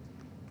 1080.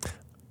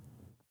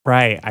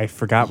 Right. I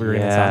forgot we were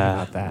going to talk Yeah.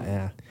 about that.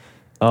 Yeah.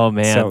 Oh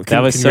man, So, that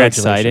was so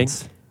exciting.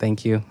 congratulations.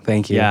 Thank you.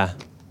 Thank you. Yeah.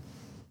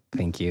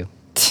 Thank you.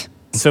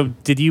 So,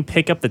 did you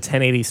pick up the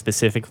 1080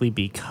 specifically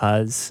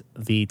because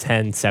the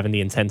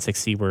 1070 and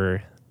 1060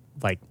 were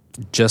like,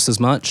 Just as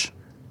much,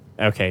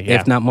 okay, yeah,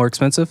 if not more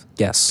expensive?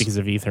 Yes. because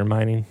of ether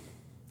mining?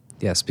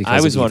 Yes, because I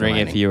of was ether wondering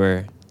if mining. you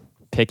were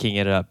picking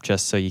it up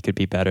just so you could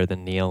be better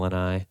than Neil and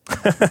I.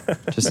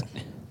 Just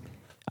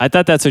I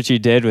thought that's what you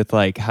did with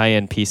like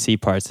high-end PC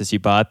parts is you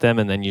bought them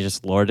and then you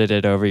just lorded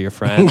it over your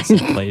friends and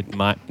played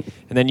and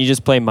then you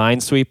just play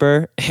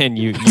Minesweeper and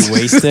you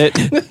waste it.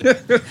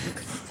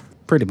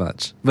 Pretty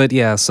much. But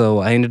yeah, so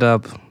I ended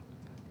up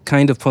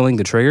kind of pulling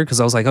the trigger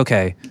because I was like,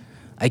 okay,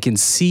 I can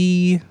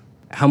see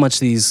how much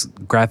these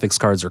graphics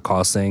cards are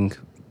costing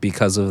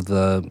because of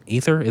the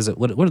ether. Is it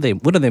what are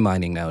they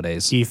mining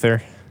nowadays?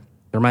 Ether.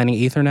 They're mining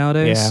ether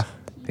nowadays?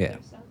 Yeah. Yeah.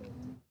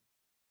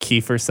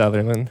 Kiefer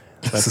Sutherland.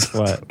 That's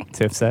what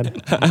Tiff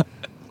said.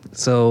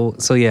 So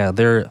yeah,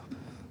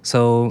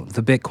 so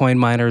the Bitcoin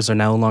miners are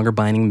no longer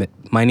mining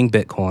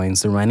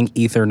Bitcoins. They're mining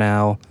ether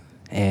now,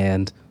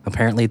 and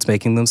apparently it's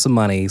making them some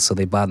money. So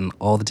they bought in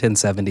all the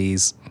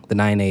 1070s, the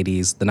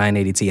 980s, the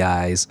 980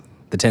 Ti's,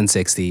 the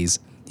 1060s.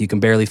 You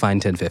can barely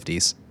find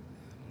 1050s.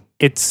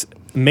 It's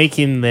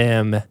making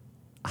them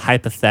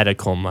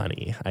hypothetical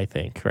money, I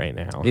think, right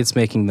now. It's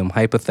making them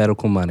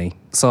hypothetical money.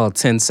 Saw a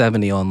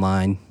 1070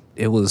 online.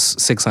 It was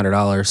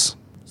 $600.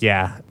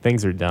 Yeah,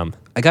 things are dumb.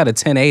 I got a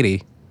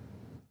 1080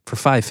 for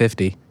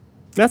 $550.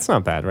 That's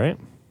not bad, right?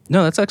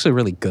 No, that's actually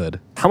really good.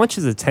 How much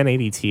is a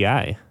 1080 Ti?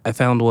 I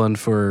found one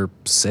for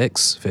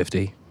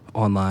 $650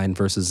 online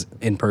versus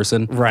in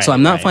person. Right, So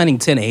I'm not right. finding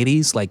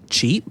 1080s like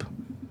cheap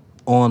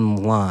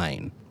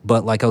online.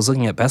 But like I was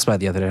looking at Best Buy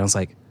the other day and I was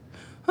like,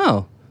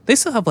 oh, they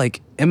still have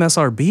like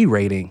MSRP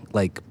rating,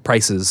 like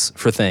prices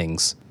for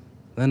things.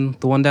 Then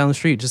the one down the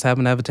street just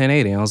happened to have a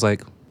 1080. And I was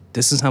like,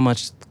 this is how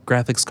much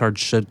graphics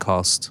cards should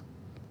cost.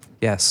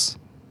 Yes.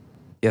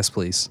 Yes,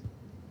 please.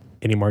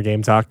 Any more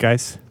game talk,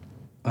 guys?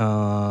 Ooh,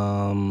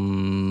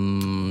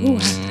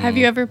 have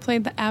you ever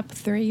played the app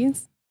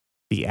Threes?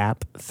 The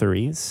app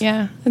Threes?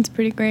 Yeah, it's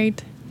pretty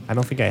great. I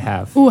don't think I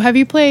have. Ooh, have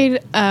you played,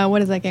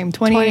 what is that game?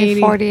 2080?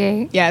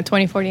 2048. Yeah,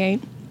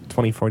 2048.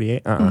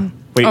 2048? Wait, Oh.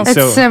 It's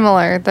so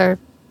similar. They're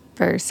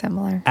very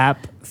similar.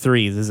 app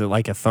Threes, is it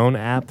like a phone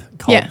app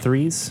called Yeah.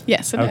 Threes?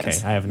 Yes, it Okay,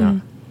 is. I have not.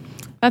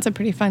 That's a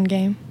pretty fun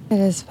game. It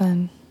is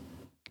fun.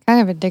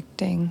 Kind of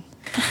addicting.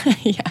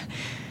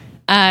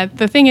 Yeah.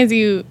 The thing is,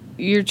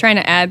 you're trying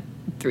to add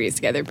threes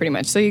together pretty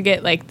much. So you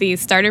get like these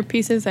starter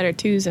pieces that are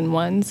twos and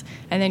ones,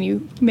 and then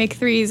you make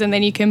threes, and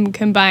then you can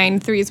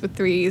combine threes with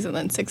threes, and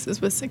then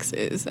sixes with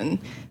sixes, and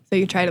so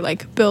you try to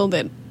like build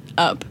it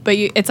up. But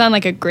it's on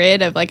like a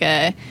grid of like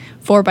a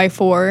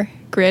 4x4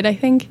 grid, I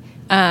think.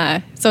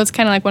 So it's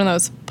kind of like one of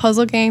those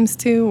puzzle games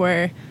too,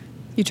 where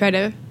you try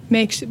to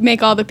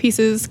make all the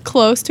pieces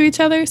close to each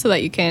other so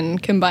that you can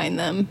combine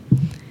them.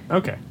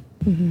 Okay.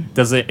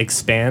 Does it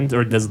expand,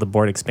 or does the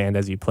board expand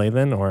as you play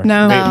then? Or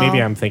No.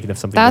 maybe I'm thinking of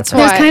something That's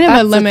different. why kind of a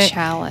that's limit, the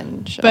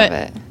challenge But of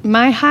it.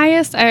 my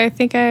highest, I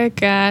think I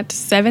got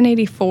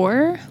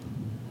 784.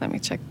 Let me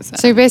check this out.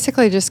 So you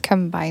basically just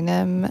combine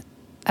them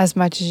as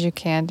much as you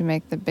can to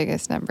make the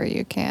biggest number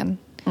you can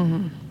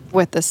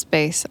with the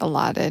space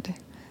allotted.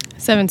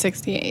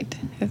 768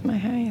 is my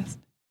highest.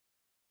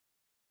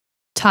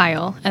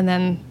 Tile, and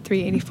then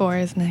 384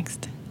 is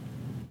next.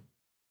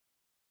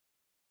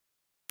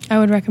 I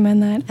would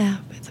recommend that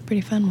app. It's a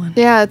pretty fun one.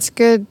 Yeah, it's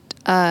good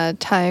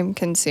time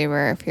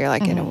consumer if you're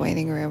like in a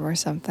waiting room or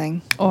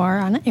something. Or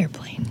on an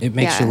airplane. It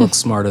makes Yeah. you look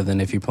smarter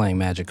than if you're playing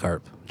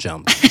Magikarp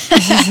Jump.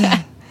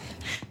 I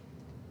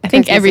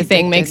think Cookies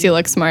everything addicted. makes you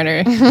look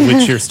smarter.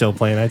 Which you're still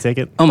playing, I take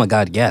it? Oh my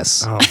God,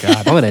 yes. Oh,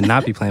 God. Why would I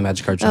not be playing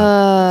Magikarp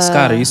Jump?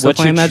 Scott, are you still What's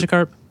your playing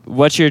Magikarp?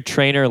 What's your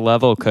trainer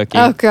level, Cookie?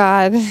 Oh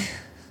God.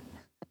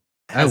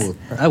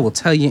 I will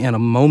tell you in a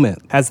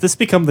moment. Has this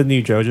become the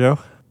new JoJo?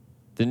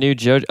 The new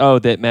JoJo. Oh,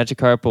 that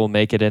Magikarp will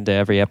make it into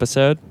every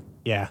episode?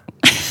 Yeah.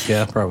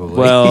 Yeah, probably.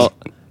 Well,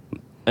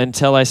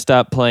 until I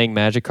stop playing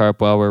Magikarp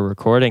while we're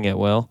recording, it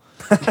will.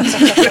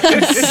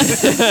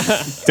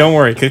 Don't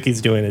worry,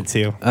 Cookie's doing it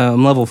too.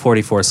 I'm level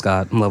 44,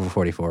 Scott. I'm level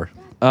 44.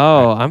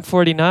 Oh, I'm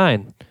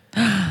 49.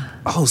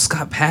 Oh,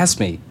 Scott passed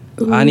me.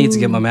 I need to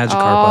get my Magikarp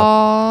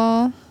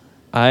up.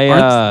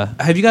 Oh,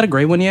 Have you got a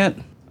gray one yet?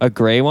 A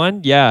gray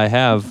one? Yeah, I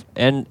have.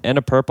 And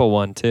a purple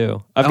one,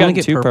 too. I've I only gotten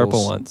get two purple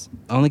purples. ones.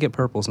 I only get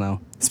purples now.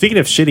 Speaking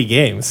of shitty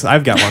games,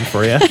 I've got one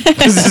for you.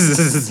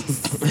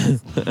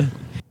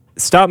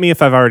 Stop me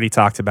if I've already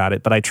talked about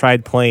it, but I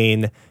tried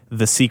playing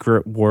The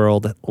Secret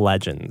World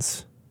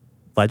Legends.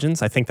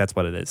 Legends? I think that's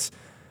what it is.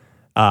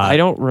 I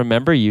don't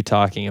remember you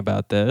talking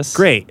about this.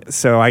 Great.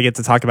 So I get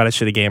to talk about a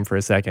shitty game for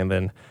a second.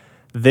 Then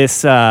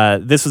this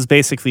was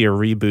basically a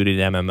rebooted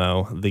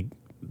MMO.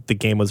 The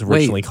game was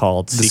originally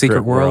called The Secret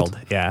Secret World?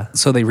 World. Yeah.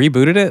 So they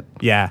rebooted it?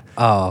 Yeah.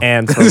 Oh.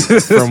 And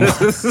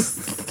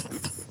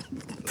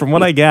from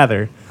what I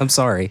gather, I'm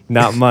sorry.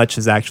 not much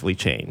has actually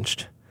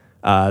changed.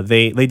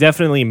 They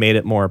definitely made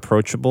it more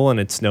approachable, and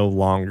it's no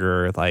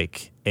longer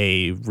like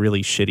a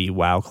really shitty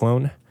WoW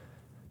clone.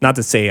 Not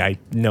to say I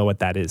know what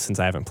that is, since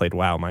I haven't played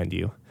WoW, mind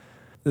you.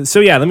 So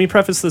yeah, let me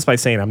preface this by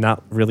saying I'm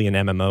not really an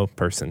MMO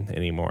person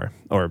anymore,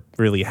 or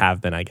really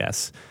have been, I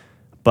guess.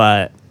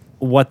 But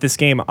what this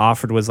game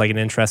offered was like an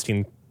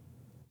interesting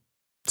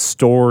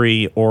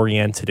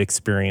story-oriented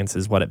experience,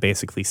 is what it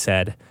basically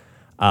said,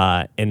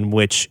 in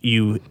which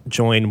you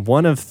join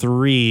one of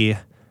three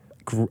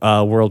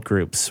world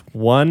groups.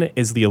 One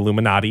is the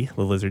Illuminati,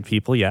 the lizard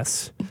people,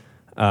 yes.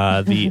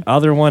 The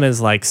other one is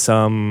like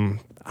some,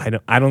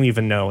 I don't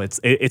even know.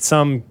 It's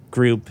some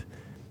group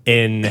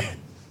in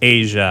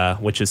Asia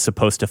which is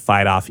supposed to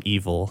fight off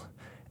evil.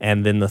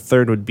 And then the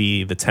third would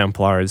be the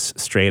Templars,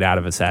 straight out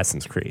of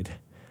Assassin's Creed.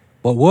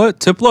 What?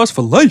 Templars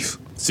for life.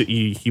 So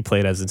you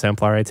played as a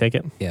Templar, I take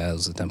it? Yeah, it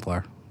was a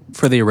Templar.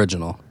 For the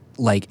original.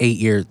 Like 8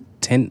 year,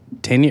 10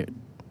 year,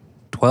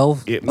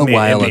 12? It a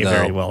while may ago.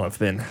 very well have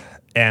been.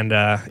 And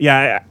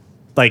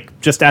like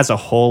just as a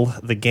whole,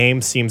 the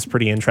game seems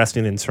pretty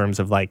interesting in terms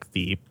of like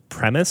the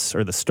premise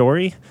or the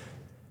story,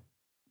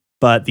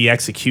 but the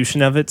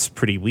execution of it's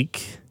pretty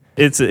weak.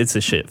 It's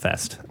a shit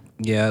fest.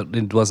 Yeah,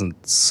 it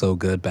wasn't so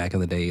good back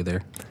in the day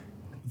either.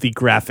 The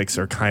graphics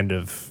are kind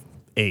of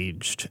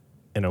aged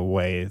in a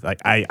way. Like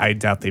I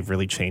doubt they've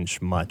really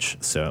changed much.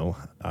 So,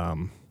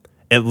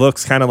 it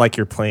looks kind of like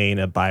you're playing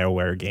a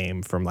BioWare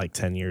game from like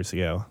 10 years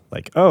ago.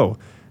 Like, oh,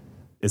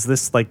 is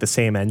this like the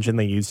same engine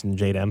they used in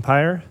Jade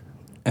Empire?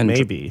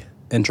 Maybe.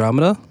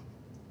 Andromeda?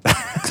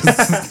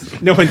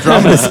 No,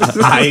 Andromeda's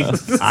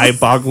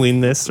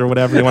eye-bogglingness or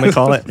whatever you want to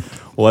call it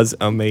was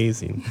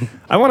amazing.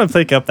 I want to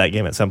pick up that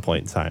game at some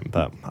point in time,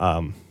 but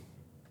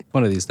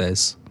one of these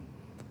days.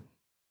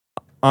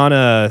 On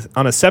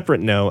a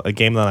separate note, a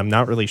game that I'm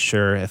not really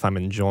sure if I'm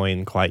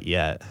enjoying quite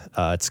yet.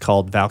 It's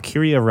called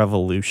Valkyria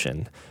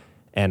Revolution,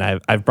 and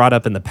I've brought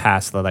up in the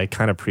past that I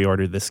kind of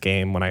pre-ordered this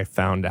game when I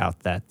found out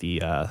that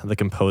the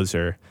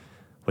composer,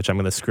 which I'm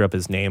going to screw up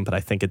his name, but I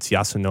think it's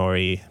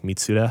Yasunori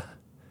Mitsuda.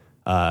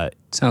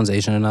 Sounds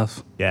Asian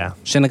enough. Yeah.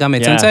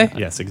 Shinigami Tensei?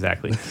 Yes,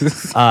 exactly.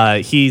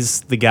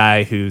 He's the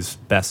guy who's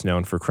best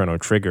known for Chrono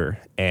Trigger,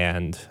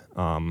 and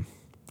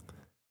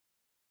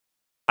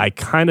I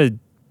kind of,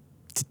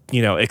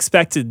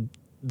 expected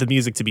the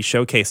music to be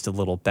showcased a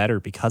little better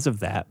because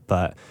of that,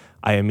 but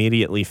I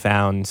immediately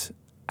found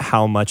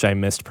how much I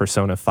missed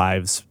Persona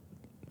 5's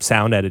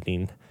sound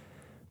editing,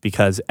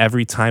 because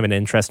every time an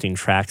interesting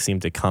track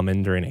seemed to come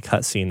in during a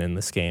cutscene in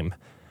this game,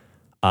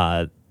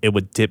 it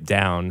would dip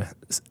down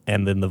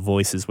and then the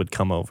voices would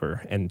come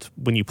over. And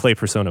when you play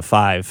Persona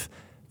 5,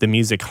 the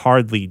music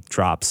hardly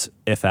drops,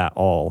 if at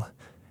all.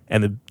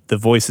 And the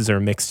voices are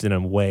mixed in a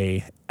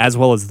way, as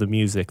well as the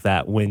music,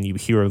 that when you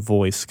hear a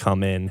voice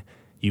come in,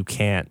 you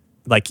can't,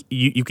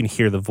 you can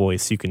hear the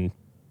voice. You can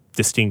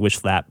distinguish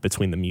that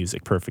between the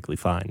music perfectly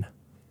fine.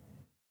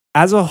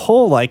 As a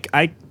whole, I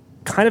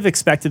kind of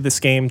expected this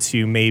game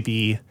to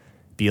maybe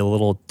be a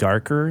little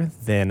darker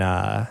than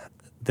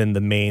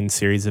the main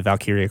series of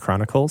Valkyria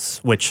Chronicles,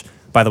 which,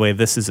 by the way,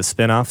 this is a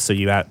spin-off, so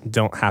you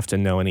don't have to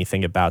know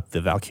anything about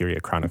the Valkyria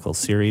Chronicles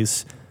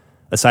series,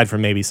 aside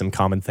from maybe some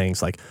common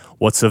things like,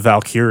 what's a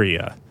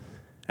Valkyria?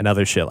 And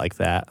other shit like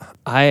that.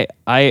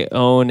 I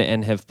own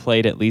and have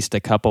played at least a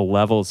couple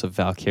levels of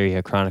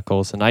Valkyria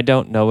Chronicles, and I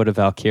don't know what a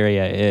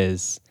Valkyria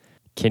is.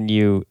 Can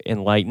you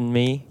enlighten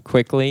me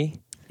quickly?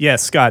 Yeah,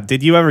 Scott,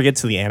 did you ever get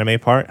to the anime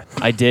part?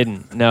 I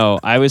didn't. No,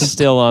 I was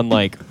still on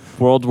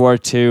World War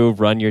II,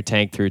 run your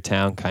tank through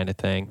town kind of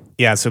thing.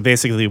 Yeah, so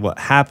basically what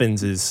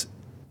happens is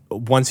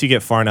once you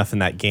get far enough in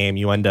that game,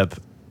 you end up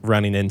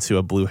running into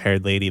a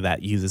blue-haired lady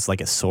that uses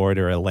a sword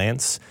or a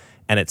lance,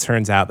 and it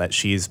turns out that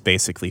she's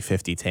basically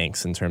 50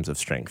 tanks in terms of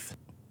strength.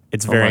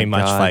 It's very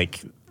much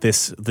like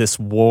this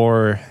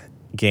war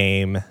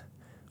game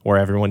where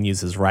everyone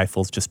uses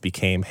rifles just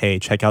became, hey,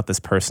 check out this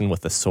person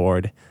with a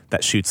sword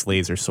that shoots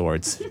laser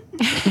swords.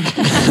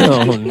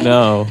 Oh,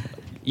 no.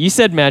 You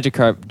said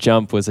Magikarp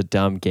Jump was a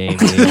dumb game.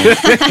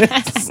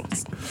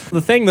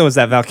 The thing, though, is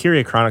that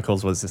Valkyria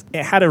Chronicles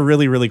it had a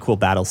really, really cool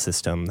battle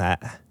system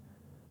that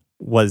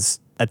was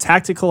a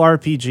tactical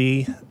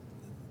RPG.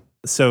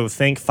 So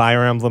think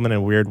Fire Emblem in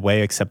a weird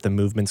way, except the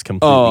movement's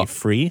completely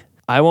free.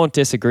 I won't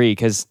disagree,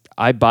 because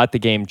I bought the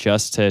game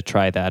just to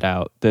try that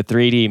out. The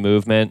 3D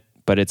movement,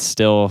 but it's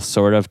still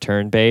sort of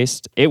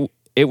turn-based.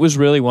 It was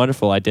really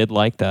wonderful. I did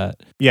like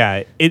that.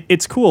 Yeah,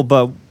 it's cool,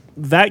 but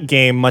that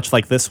game, much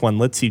like this one,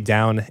 lets you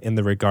down in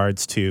the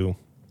regards to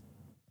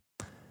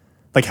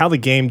how the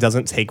game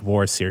doesn't take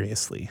war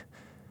seriously.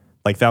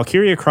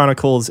 Valkyria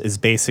Chronicles is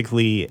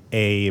basically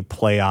a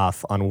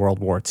playoff on World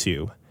War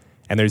II.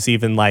 And there's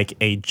even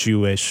a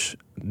Jewish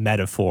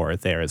metaphor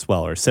there as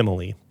well, or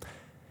simile.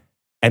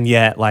 And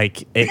yet,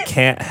 it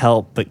can't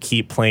help but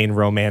keep playing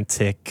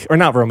romantic, or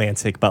not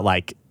romantic, but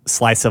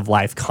slice of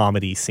life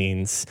comedy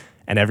scenes.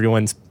 And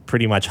everyone's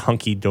pretty much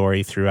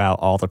hunky-dory throughout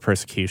all the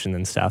persecution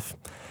and stuff.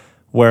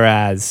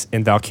 Whereas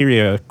in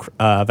Valkyria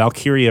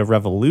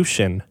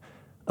Revolution,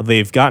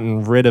 they've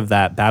gotten rid of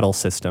that battle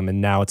system, and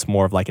now it's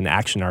more of an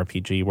action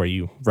RPG where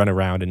you run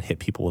around and hit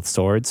people with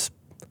swords.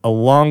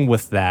 Along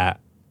with that,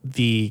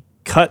 the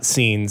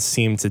cutscenes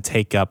seem to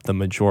take up the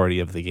majority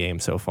of the game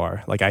so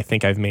far. I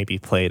think I've maybe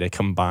played a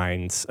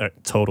combined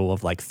total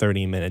of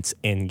 30 minutes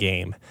in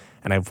game,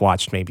 and I've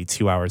watched maybe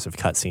 2 hours of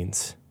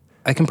cutscenes.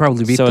 I can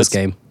probably beat this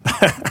game.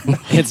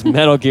 It's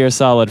Metal Gear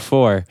Solid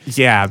 4.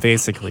 Yeah,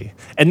 basically.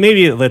 And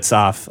maybe it lets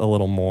off a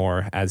little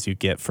more as you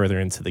get further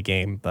into the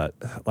game, but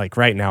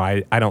right now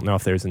I don't know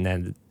if there's an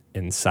end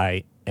in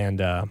sight. And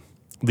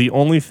the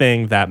only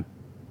thing that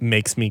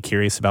makes me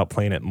curious about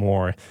playing it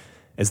more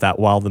is that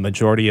while the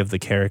majority of the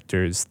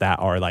characters that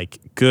are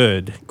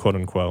good, quote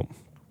unquote,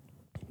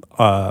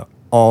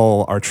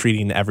 all are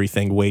treating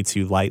everything way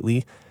too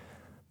lightly,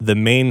 the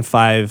main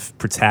 5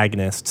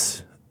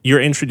 protagonists,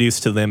 you're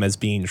introduced to them as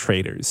being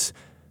traitors.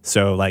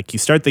 So you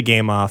start the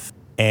game off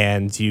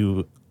and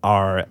you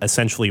are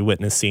essentially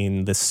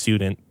witnessing this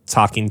student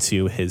talking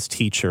to his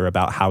teacher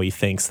about how he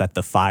thinks that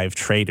the 5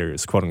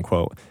 traitors, quote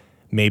unquote,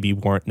 maybe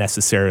weren't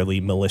necessarily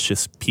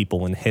malicious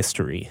people in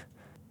history.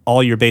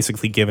 All you're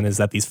basically given is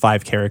that these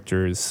 5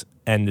 characters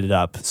ended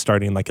up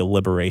starting a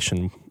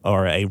liberation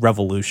or a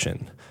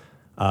revolution,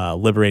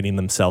 liberating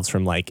themselves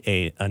from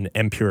an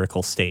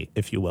empirical state,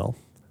 if you will.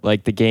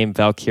 The game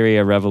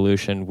Valkyria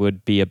Revolution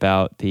would be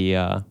about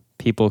the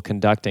people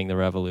conducting the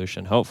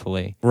revolution,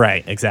 hopefully.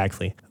 Right,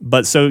 exactly.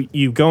 But so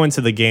you go into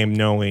the game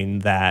knowing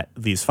that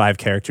these 5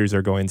 characters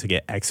are going to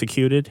get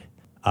executed,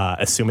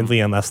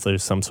 assumedly, unless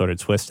there's some sort of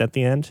twist at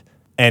the end.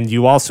 And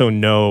you also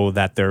know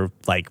that they're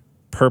like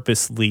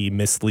purposely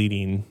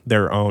misleading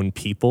their own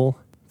people,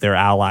 their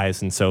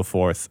allies and so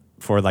forth,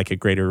 for like a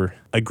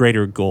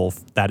greater goal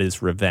that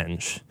is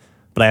revenge.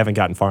 But I haven't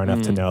gotten far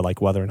enough to know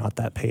like whether or not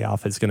that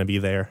payoff is going to be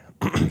there.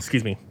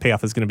 Excuse me,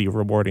 payoff is going to be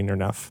rewarding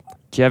enough.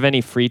 Do you have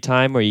any free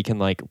time where you can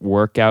like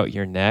work out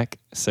your neck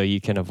so you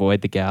can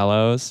avoid the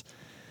gallows?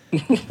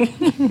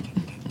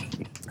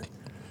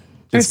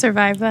 Or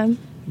survive them.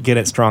 Get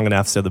it strong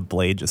enough so the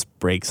blade just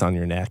breaks on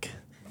your neck.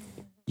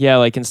 Yeah,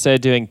 like instead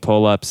of doing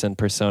pull-ups in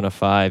Persona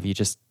 5, you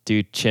just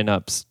do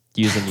chin-ups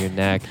using your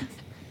neck.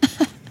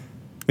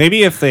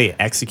 Maybe if they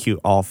execute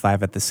all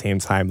 5 at the same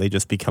time, they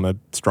just become a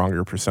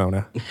stronger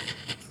persona.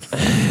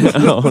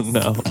 Oh,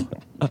 no.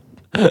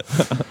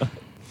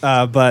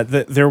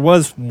 But there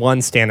was one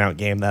standout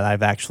game that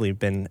I've actually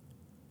been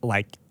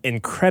like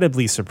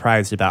incredibly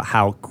surprised about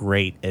how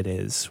great it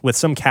is, with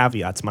some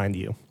caveats, mind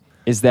you.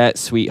 Is that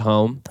Sweet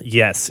Home?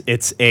 Yes,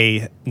 it's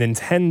a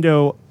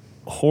Nintendo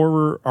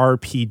horror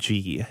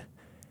RPG.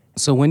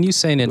 So when you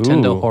say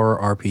Nintendo Ooh.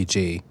 Horror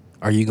RPG,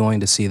 are you going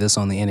to see this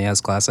on the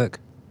NES Classic?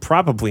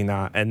 Probably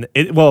not. And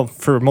well,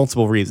 for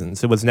multiple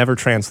reasons. It was never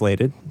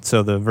translated,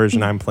 so the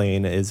version I'm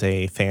playing is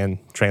a fan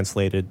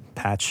translated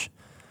patch.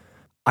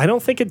 I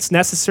don't think it's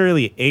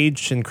necessarily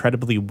aged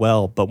incredibly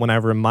well, but when I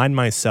remind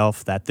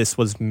myself that this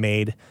was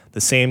made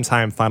the same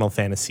time Final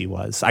Fantasy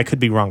was, I could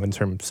be wrong in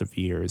terms of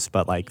years,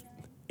 but like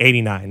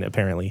 89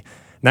 apparently.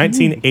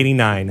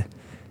 1989.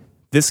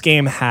 This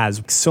game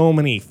has so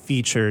many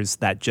features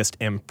that just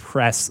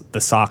impress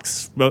the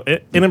socks. Well,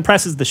 it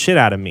impresses the shit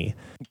out of me.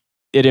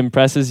 It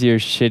impresses your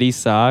shitty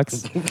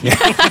socks?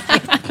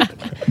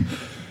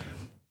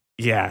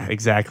 Yeah,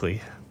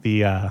 exactly.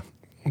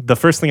 The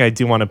first thing I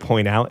do want to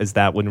point out is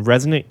that when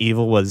Resident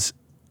Evil was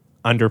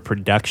under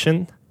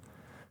production,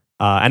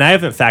 and I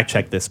haven't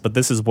fact-checked this, but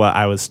this is what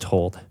I was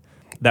told,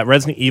 that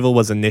Resident Evil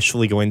was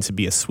initially going to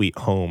be a Sweet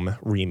Home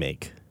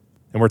remake.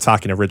 And we're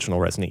talking original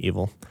Resident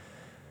Evil.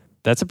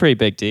 That's a pretty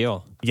big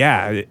deal.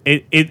 Yeah,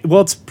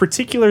 it's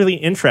particularly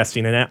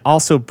interesting, and it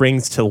also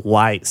brings to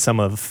light some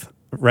of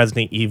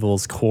Resident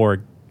Evil's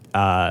core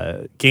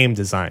game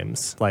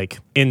designs. Like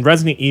in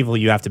Resident Evil,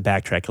 you have to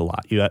backtrack a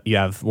lot. You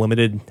have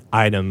limited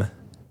item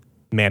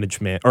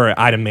management,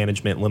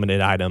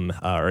 limited item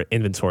or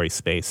inventory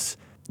space.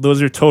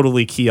 Those are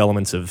totally key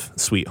elements of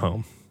Sweet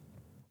Home.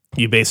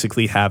 You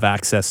basically have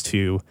access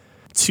to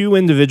 2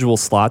 individual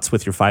slots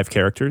with your 5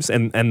 characters,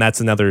 and that's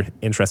another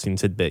interesting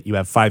tidbit. You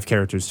have 5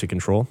 characters to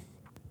control.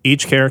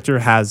 Each character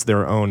has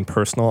their own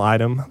personal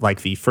item.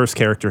 Like the first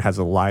character has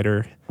a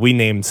lighter. We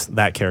named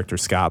that character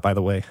Scott, by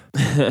the way.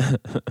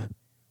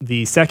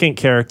 The second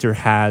character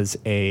has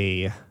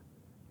a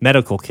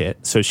medical kit,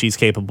 so she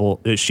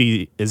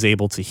is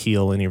able to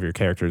heal any of your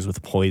characters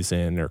with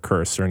poison or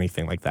curse or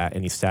anything like that,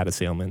 any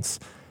status ailments.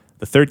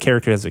 The third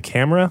character has a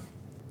camera.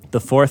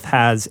 The fourth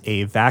has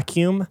a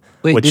vacuum.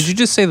 Wait, which did you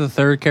just say the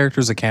third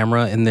character's a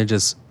camera and then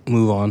just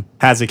move on?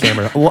 has a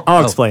camera? Well,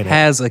 I'll explain it.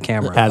 Has a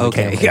camera. Has a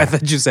okay. camera. I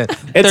thought you said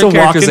It's third a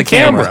character's walking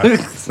camera.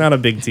 It's not a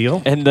big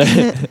deal. And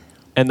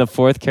the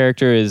fourth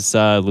character is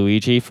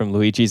Luigi from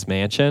Luigi's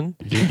Mansion.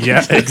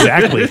 Yeah,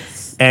 exactly.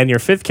 And your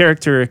fifth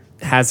character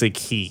has a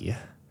key.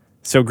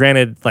 So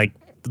granted, like,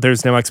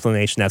 there's no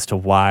explanation as to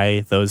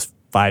why those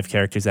 5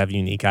 characters have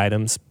unique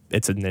items.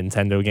 It's a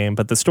Nintendo game,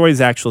 but the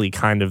story's actually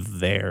kind of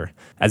there.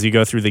 As you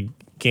go through the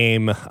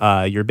game,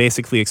 you're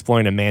basically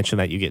exploring a mansion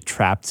that you get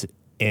trapped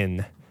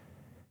in.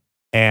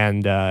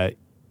 And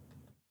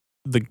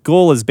the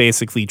goal is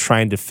basically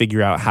trying to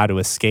figure out how to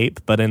escape,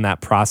 but in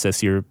that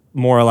process, you're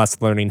more or less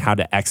learning how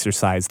to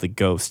exorcise the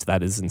ghost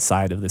that is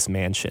inside of this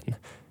mansion.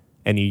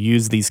 And you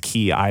use these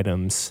key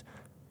items,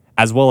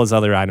 as well as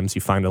other items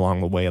you find along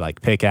the way,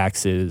 like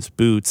pickaxes,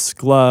 boots,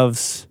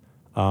 gloves.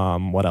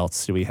 What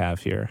else do we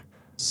have here?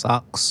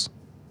 Socks.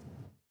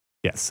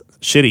 Yes,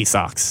 shitty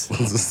socks.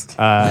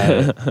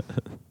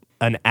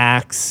 An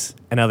axe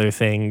and other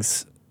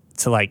things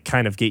to like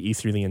kind of get you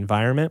through the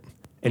environment.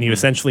 And you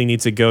essentially need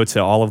to go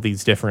to all of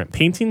these different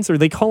paintings, or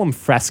they call them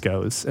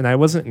frescoes. And I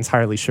wasn't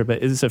entirely sure,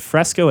 but is a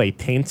fresco a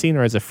painting,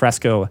 or is a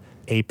fresco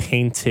a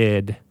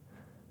painted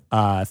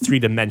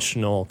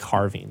 3-dimensional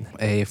carving?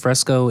 A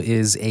fresco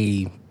is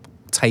a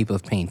type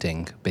of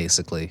painting,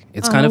 basically.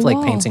 It's kind of like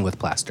wall. painting with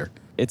plaster.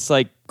 It's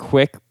like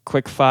quick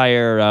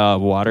fire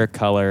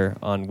watercolor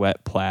on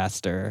wet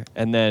plaster,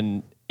 and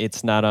then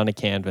it's not on a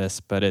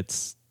canvas, but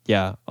it's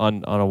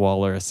on a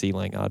wall or a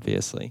ceiling,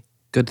 obviously.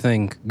 Good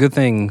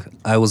thing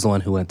I was the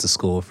one who went to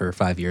school for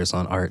 5 years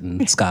on art,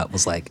 and Scott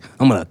was like,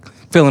 I'm gonna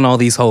fill in all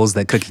these holes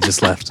that Cookie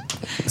just left.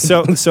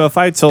 So if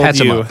I told Patch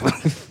 'em you, up.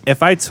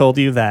 if I told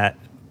you that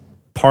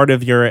part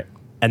of your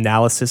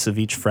analysis of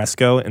each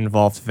fresco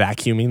involved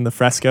vacuuming the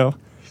fresco,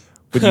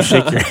 would you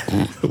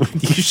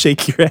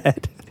shake your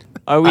head?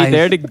 Are we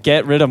there to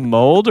get rid of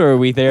mold, or are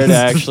we there to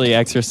actually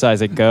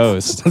exorcise a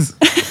ghost?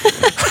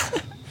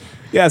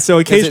 Yeah, so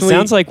 'Cause occasionally it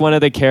sounds like one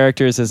of the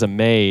characters is a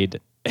maid.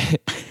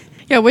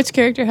 Yeah, which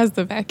character has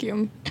the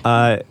vacuum?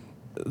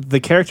 the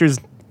character's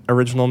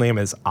original name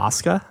is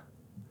Asuka.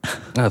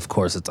 Of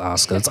course, it's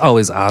Asuka. It's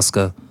always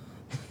Asuka.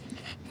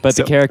 But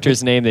So- the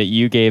character's name that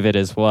you gave it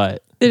is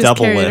what? They just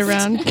Double carry it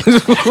lift.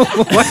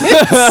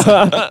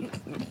 around.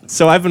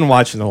 So I've been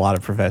watching a lot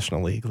of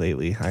Professional League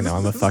lately. I know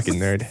I'm a fucking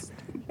nerd.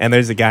 And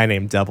there's a guy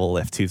named Double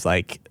Lift who's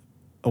like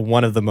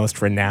one of the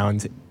most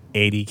renowned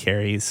AD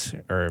carries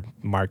or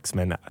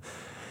marksmen.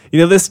 You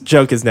know, this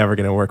joke is never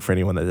going to work for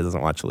anyone that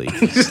doesn't watch League.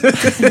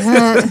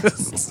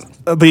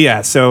 But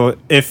yeah, so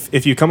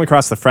if you come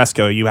across the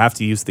fresco, you have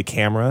to use the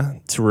camera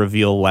to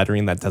reveal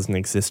lettering that doesn't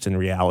exist in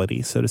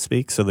reality, so to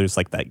speak. So there's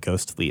like that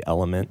ghostly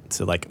element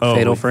to like, oh,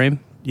 Fatal Frame.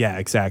 yeah,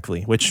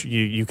 exactly. Which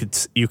you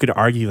could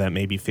argue that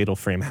maybe Fatal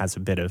Frame has a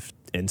bit of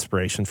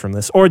inspiration from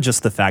this, or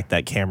just the fact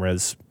that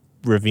cameras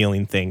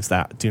revealing things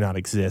that do not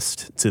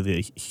exist to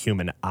the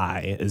human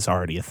eye is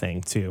already a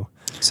thing too.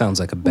 Sounds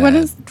like a What bad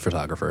is-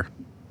 photographer.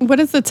 What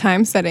is the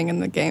time setting in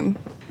the game?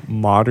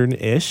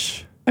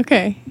 Modern-ish,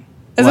 Okay.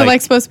 Is Like- it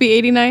like supposed to be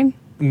 89?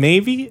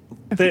 maybe.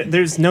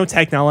 There's no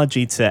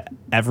technology to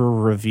ever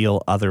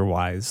reveal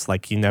otherwise.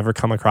 Like you never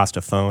come across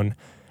a phone,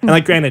 and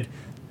like granted,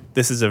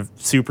 this is a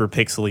super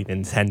pixely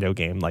Nintendo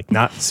game, like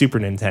not Super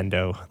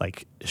Nintendo,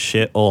 like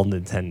shit old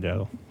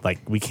Nintendo. Like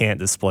we can't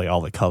display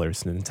all the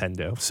colors in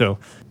Nintendo. So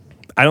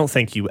I don't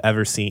think you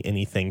ever see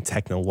anything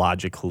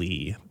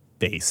technologically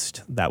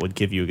based that would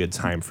give you a good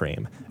time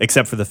frame,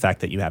 except for the fact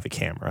that you have a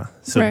camera.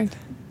 So Right.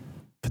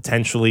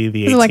 potentially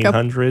the Is it like a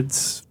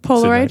 1800s.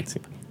 Polaroid?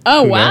 19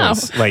 Oh, who wow.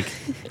 knows? Like,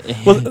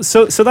 well,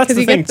 so that's Because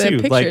the you thing get the too.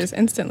 pictures Like,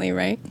 instantly,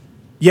 right?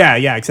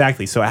 yeah,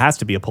 exactly. So it has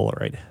to be a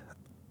Polaroid.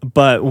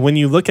 But when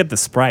you look at the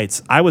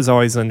sprites, I was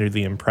always under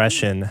the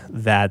impression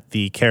that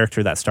the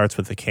character that starts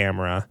with the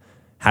camera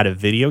had a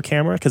video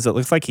camera because it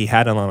looks like he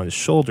had it on his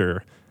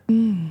shoulder.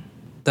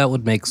 That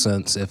would make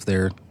sense if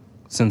they're,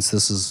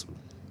 since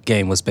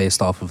game was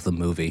based off of the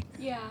movie.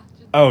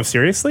 Oh,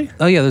 seriously?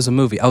 Oh yeah, there's a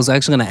movie. I was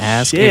actually going to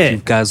ask Shit. if you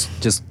guys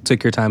just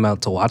took your time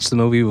out to watch the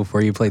movie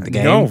before you played the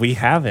game. No, we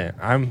haven't.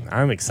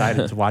 I'm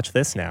excited to watch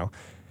this now.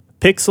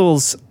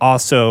 Pixels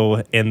also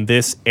in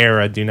this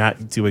era do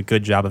not do a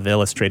good job of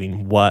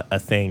illustrating what a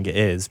thing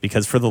is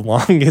because for the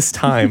longest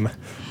time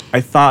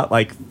I thought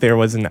like there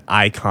was an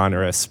icon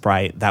or a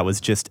sprite that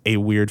was just a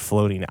weird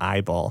floating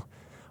eyeball.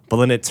 But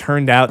then it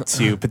turned out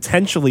to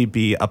potentially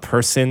be a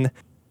person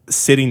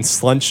sitting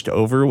slunched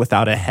over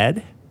without a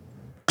head.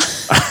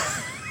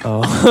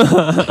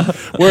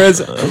 Whereas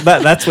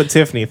that's what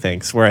Tiffany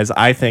thinks. Whereas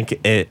I think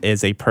it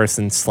is a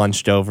person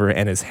slunched over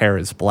and his hair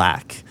is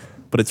black.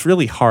 But it's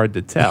really hard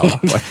to tell.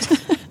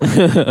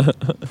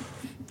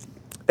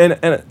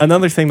 and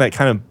another thing that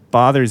kind of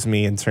bothers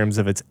me in terms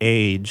of its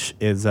age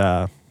is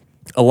a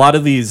lot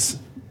of these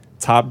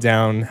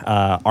top-down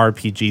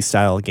RPG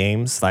style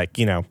games, like,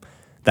 you know,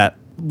 that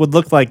would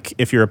look like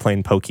if you were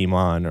playing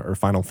Pokemon or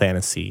Final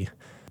Fantasy.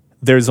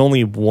 There's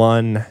only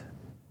one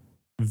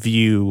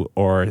view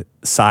or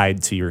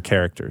side to your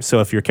character. So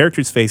if your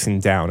character's facing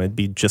down, it'd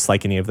be just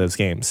like any of those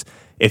games.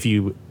 If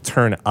you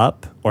turn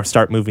up or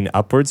start moving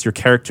upwards, your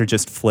character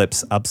just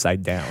flips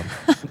upside down.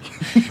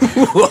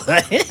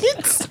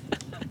 What?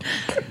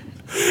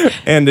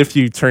 And if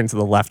you turn to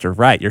the left or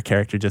right, your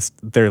character just,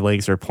 their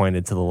legs are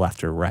pointed to the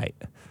left or right.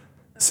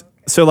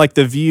 So like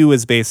the view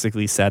is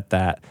basically set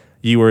that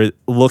you were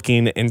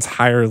looking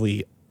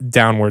entirely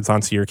downwards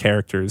onto your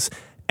characters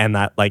and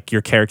that like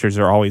your characters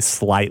are always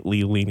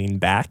slightly leaning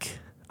back.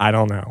 I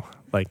don't know.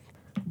 Like,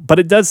 but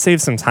it does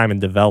save some time in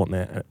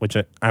development, which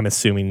I'm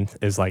assuming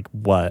is like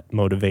what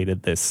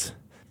motivated this.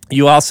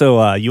 You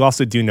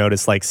also do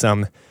notice like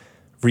some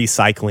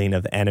recycling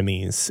of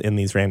enemies in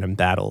these random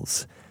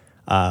battles.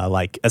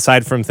 Like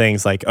aside from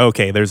things like,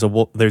 okay, there's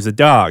a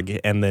dog,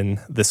 and then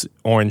this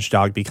orange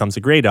dog becomes a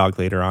gray dog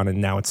later on, and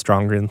now it's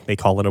stronger, and they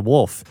call it a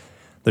wolf.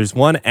 There's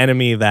one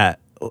enemy that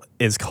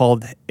is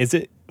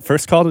it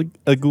first called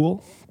a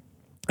ghoul?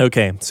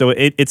 Okay, so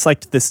it's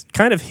like this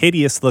kind of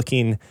hideous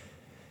looking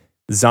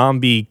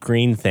zombie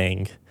green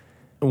thing.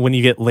 When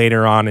you get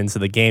later on into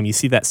the game, you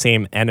see that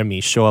same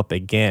enemy show up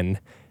again,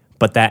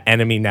 but that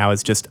enemy now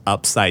is just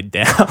upside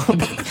down.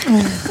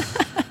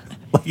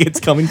 Like it's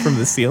coming from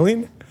the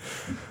ceiling.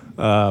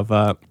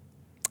 But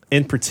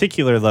in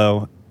particular,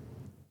 though,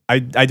 I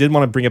did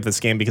want to bring up this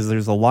game because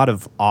there's a lot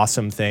of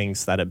awesome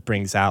things that it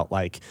brings out,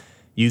 like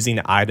using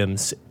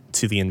items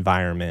to the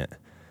environment,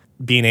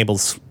 being able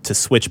to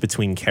switch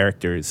between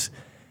characters,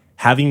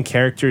 having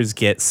characters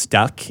get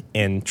stuck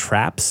in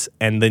traps,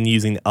 and then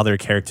using other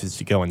characters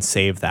to go and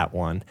save that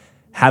one.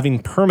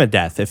 Having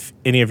permadeath, if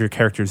any of your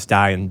characters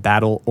die in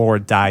battle or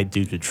die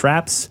due to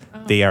traps,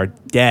 they are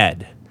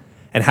dead.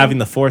 And having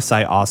the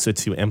foresight also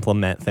to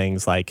implement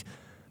things like,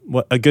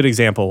 a good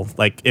example,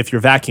 like if your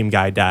vacuum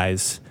guy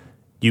dies,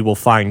 you will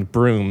find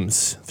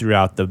brooms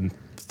throughout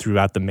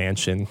the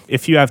mansion.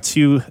 If you have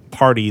two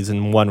parties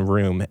in one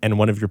room and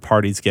one of your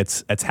parties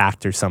gets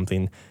attacked or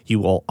something, you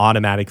will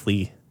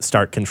automatically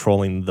start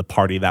controlling the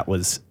party that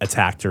was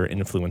attacked or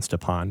influenced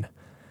upon.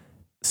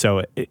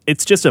 So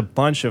it's just a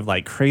bunch of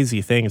like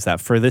crazy things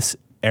that for this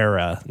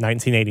era,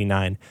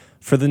 1989,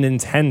 for the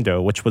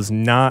Nintendo, which was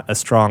not a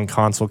strong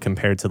console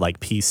compared to like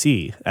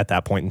PC at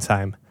that point in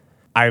time,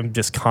 I'm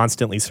just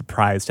constantly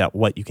surprised at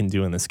what you can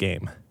do in this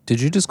game.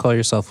 Did you just call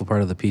yourself a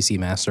part of the PC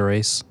master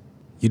race?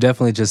 You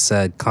definitely just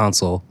said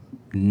console,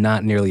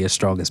 not nearly as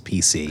strong as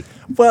PC.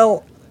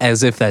 Well,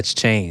 As if that's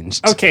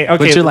changed. Okay.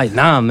 But you're like,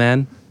 nah,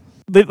 man.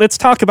 let's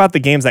talk about the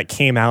games that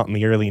came out in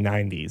the early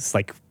 90s,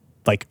 like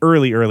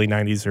early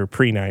 90s or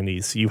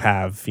pre-90s. You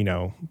have,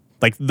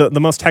 like the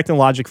most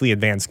technologically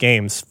advanced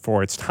games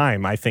for its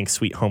time. I think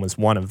Sweet Home is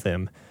one of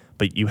them,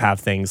 but you have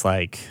things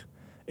like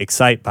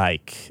Excite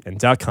Bike and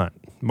Duck Hunt,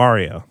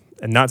 Mario.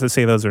 And not to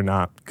say those are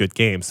not good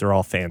games. They're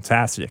all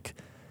fantastic.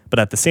 But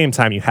at the same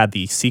time, you had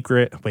the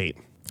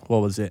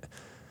what was it?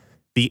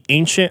 The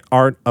Ancient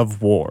Art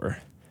of War.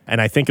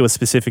 And I think it was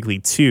specifically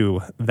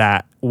 2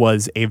 that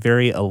was a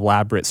very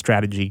elaborate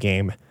strategy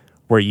game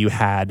where you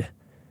had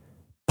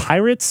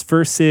pirates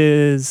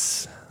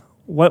versus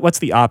what's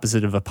the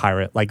opposite of a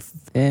pirate? Like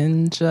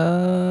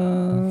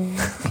Ninja.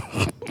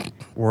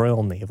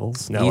 Royal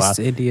Navals? No, East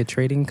India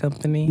Trading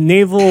Company.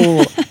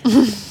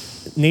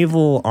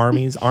 naval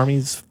armies.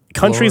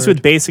 Countries Lord.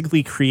 would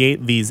basically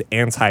create these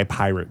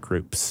anti-pirate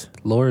groups.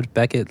 Lord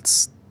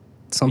Beckett's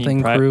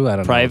something I mean, crew. I don't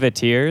know.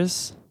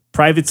 Privateers.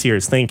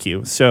 Privateers, thank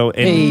you. So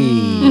in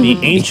Hey.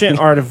 the Ancient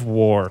Art of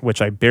War,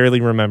 which I barely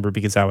remember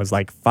because I was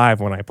like 5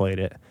 when I played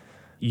it,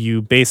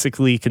 you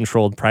basically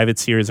controlled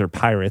privateers or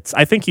pirates.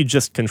 I think you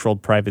just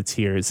controlled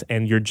privateers,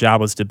 and your job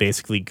was to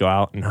basically go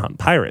out and hunt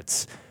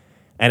pirates.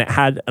 And it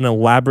had an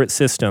elaborate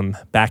system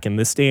back in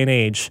this day and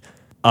age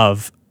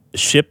of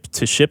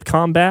ship-to-ship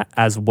combat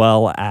as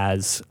well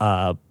as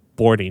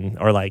boarding,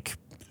 or like,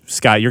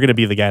 Scott, you're going to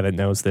be the guy that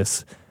knows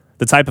this,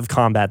 the type of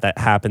combat that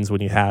happens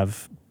when you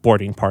have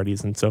boarding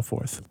parties and so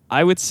forth.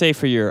 I would say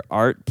for your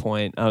art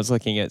point, I was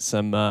looking at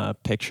some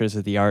pictures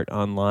of the art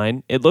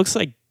online. It looks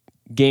like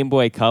Game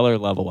Boy Color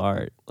level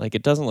art. Like,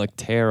 it doesn't look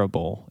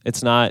terrible.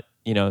 It's not,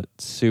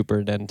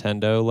 Super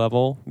Nintendo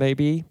level,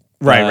 maybe.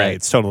 Right. but-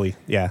 It's totally,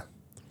 yeah.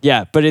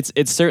 Yeah, but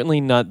it's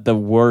certainly not the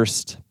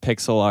worst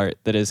pixel art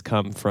that has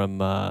come from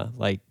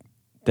like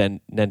the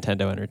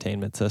Nintendo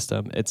Entertainment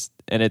System. It's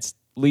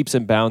leaps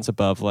and bounds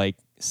above, like,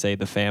 say,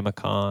 the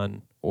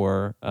Famicom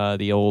or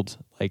the old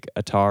like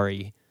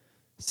Atari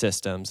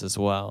systems as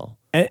well.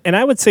 And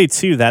I would say,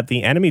 too, that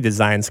the enemy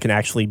designs can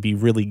actually be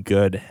really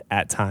good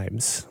at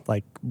times,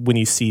 like when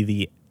you see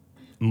the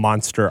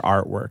monster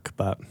artwork.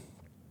 But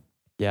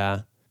Yeah.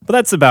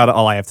 that's about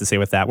all I have to say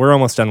with that. We're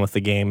almost done with the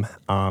game.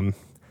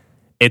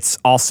 It's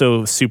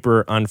also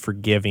super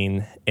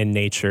unforgiving in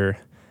nature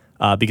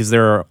because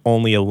there are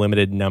only a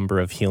limited number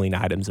of healing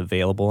items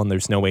available, and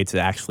there's no way to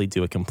actually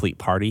do a complete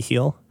party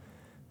heal.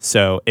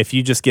 So if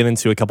you just get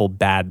into a couple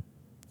bad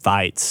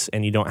fights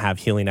and you don't have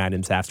healing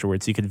items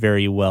afterwards, you could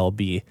very well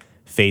be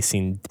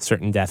facing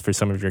certain death for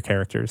some of your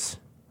characters.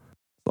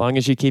 As long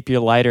as you keep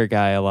your lighter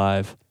guy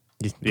alive.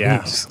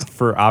 Yeah,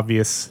 for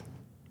obvious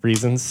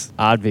reasons.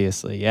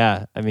 Obviously,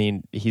 yeah. I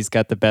mean, he's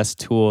got the best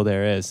tool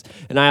there is.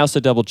 And I also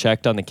double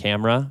checked on the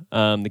camera.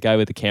 The guy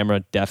with the camera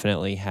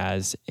definitely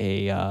has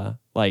a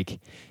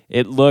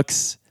it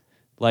looks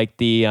like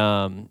the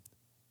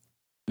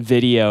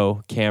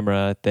video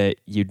camera that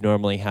you'd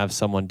normally have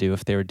someone do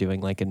if they were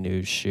doing like a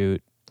news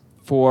shoot.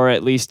 For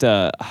at least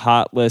a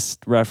hot list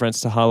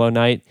reference to Hollow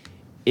Knight,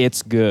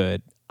 it's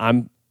good.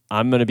 I'm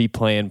going to be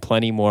playing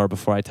plenty more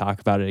before I talk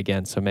about it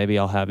again, so maybe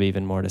I'll have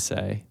even more to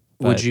say.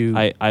 Would But you-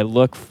 I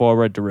look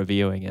forward to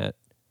reviewing it.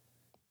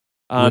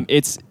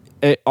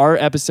 Our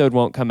episode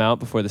won't come out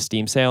before the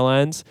Steam sale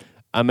ends.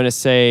 I'm going to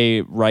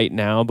say right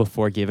now,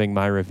 before giving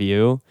my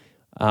review,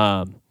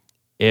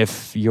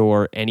 if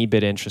you're any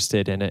bit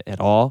interested in it at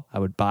all, I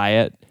would buy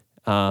it.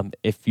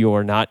 If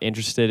you're not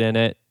interested in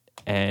it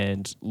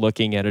and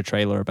looking at a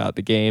trailer about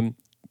the game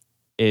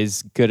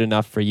is good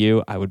enough for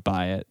you, I would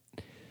buy it.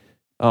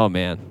 Oh,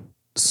 man.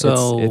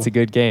 So it's a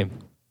good game.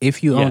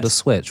 if you owned a Yes.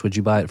 Switch, would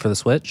you buy it for the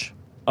Switch?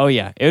 Oh,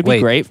 yeah. It would Wait.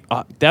 be great.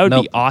 That would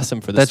Nope. be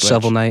awesome for the That's Switch.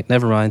 Shovel Knight.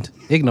 Never mind.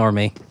 Ignore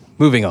me.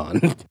 Moving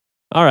on.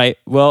 All right.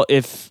 Well,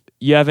 if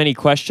you have any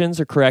questions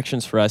or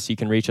corrections for us, you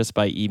can reach us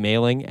by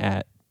emailing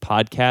at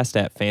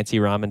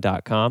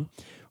podcast@fancyramen.com.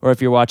 Or if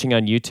you're watching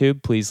on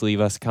YouTube, please leave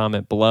us a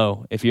comment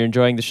below. If you're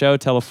enjoying the show,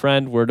 tell a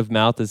friend. Word of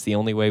mouth is the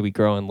only way we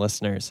grow in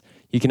listeners.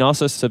 You can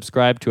also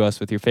subscribe to us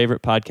with your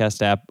favorite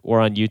podcast app or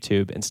on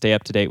YouTube and stay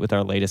up to date with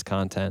our latest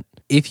content.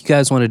 If you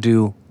guys want to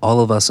do all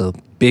of us a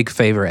big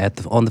favor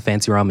on the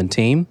Fancy Ramen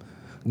team,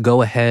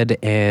 go ahead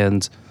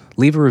and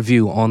leave a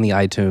review on the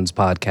iTunes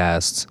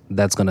podcast.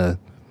 That's going to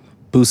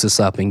boost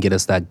us up and get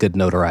us that good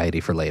notoriety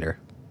for later.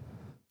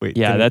 Wait,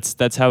 Yeah,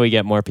 that's how we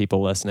get more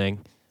people listening.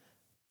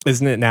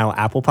 isn't it now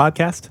Apple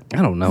Podcast?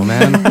 I don't know,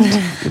 man.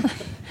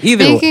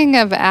 Either way. Speaking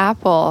of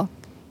Apple,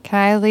 can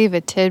I leave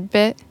a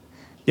tidbit?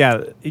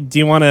 Yeah. Do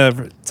you want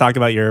to talk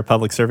about your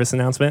public service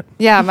announcement?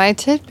 Yeah, my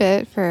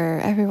tidbit for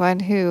everyone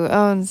who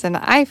owns an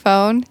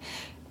iPhone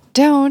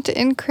don't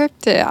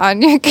encrypt it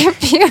on your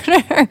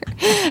computer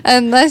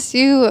unless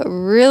you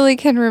really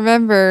can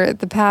remember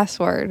the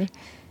password.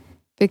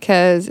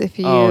 Because if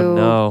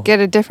you get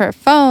a different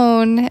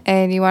phone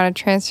and you want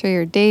to transfer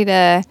your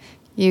data,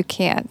 you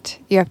can't.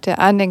 You have to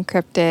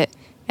unencrypt it,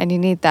 and you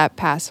need that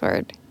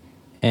password.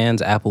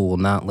 And Apple will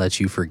not let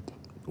you reset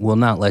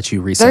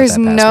There's that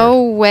password.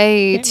 no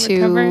way Can't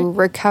to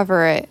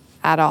recover it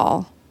at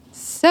all.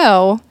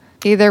 So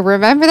either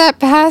remember that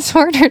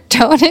password or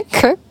don't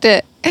encrypt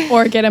it.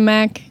 Or get a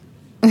Mac.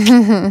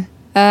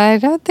 I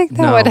don't think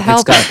that would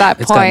help at that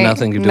point. It's got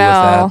nothing to do with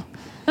that.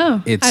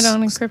 Oh, I It's-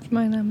 don't encrypt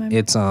mine on my Mac.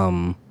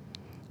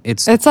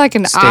 It's like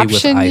an stay with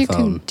option you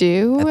can iPhone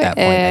do. at that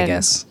point, I and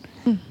guess.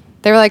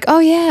 They were like, oh,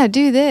 yeah,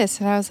 do this.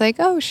 And I was like,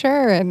 oh,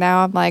 sure. And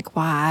now I'm like,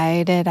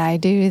 why did I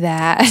do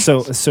that?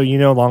 So you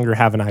no longer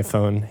have an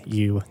iPhone.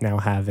 You now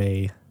have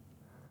a.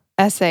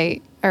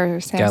 S8 or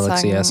Samsung.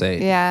 Galaxy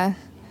S8. Yeah.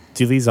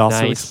 Do these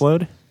also Nice.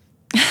 explode?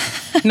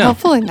 No,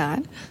 Hopefully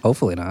not.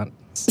 hopefully not.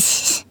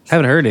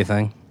 Haven't heard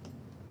anything.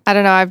 I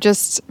don't know. I've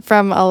just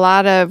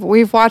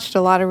we've watched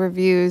a lot of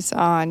reviews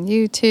on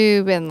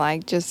YouTube and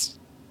like just,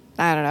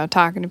 I don't know,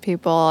 talking to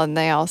people, and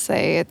they all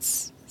say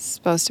it's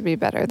supposed to be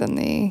better than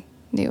the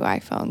new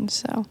iPhone.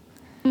 So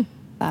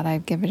thought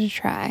I'd give it a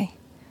try.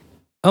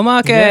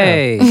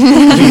 Omake!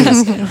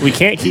 Please, we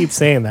can't keep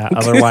saying that.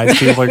 Otherwise,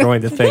 people are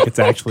going to think it's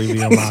actually the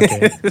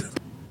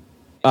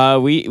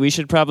Omake. We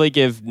should probably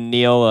give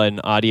Neil an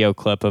audio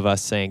clip of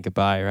us saying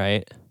goodbye,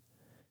 right?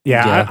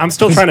 Yeah, Yeah. I'm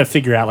still trying to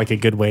figure out like a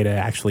good way to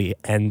actually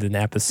end an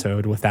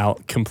episode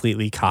without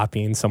completely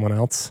copying someone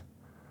else.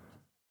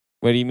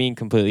 What do you mean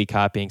completely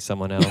copying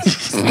someone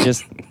else?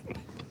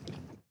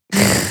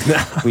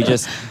 we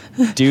just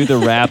do the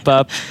wrap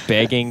up,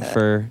 begging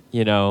for,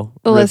 The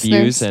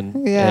reviews listeners,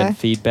 and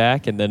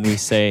feedback, and then we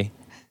say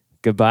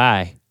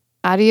goodbye.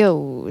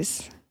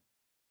 Adios.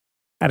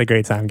 Had a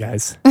great time,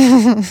 guys.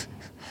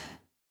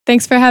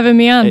 Thanks for having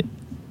me on.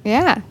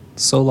 Yeah.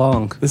 So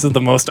long. This is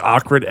the most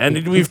awkward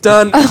ending we've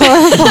done.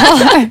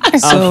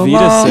 So Auf long.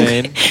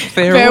 Wiedersehen.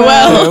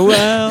 Farewell.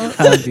 Farewell.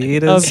 Auf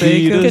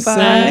Wiedersehen. Auf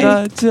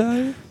Goodbye.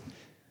 Wiedersehen.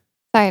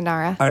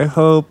 Sayonara. I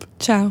hope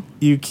Ciao.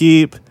 you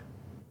keep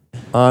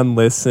on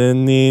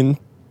listening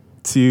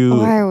to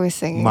Why are we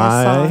singing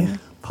my this song?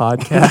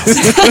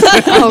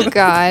 podcast. Oh,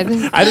 God.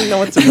 I didn't know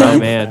what to Oh, write.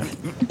 man.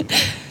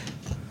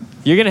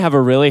 You're going to have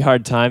a really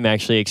hard time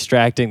actually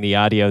extracting the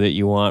audio that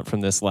you want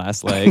from this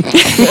last leg.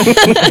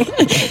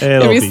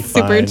 It'll It be was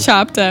super fine.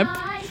 chopped up.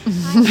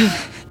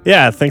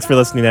 Yeah, thanks for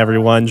listening,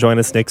 everyone. Join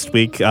us next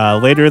week.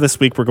 Later this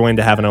week, we're going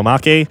to have an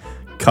Omake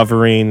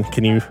covering.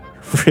 Can you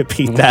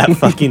repeat that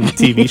fucking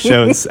TV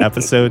show's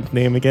episode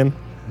name again?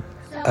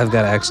 I've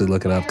got to actually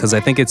look it up because I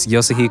think it's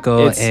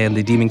Yoshihiko It's- and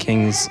the Demon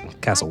King's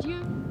castle.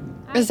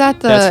 Is that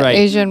the That's right.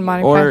 Asian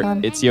Monty Or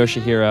Python? it's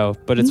Yoshihiro,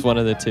 but it's one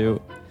of the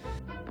two.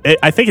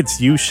 I think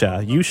it's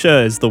Yusha.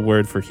 Yusha is the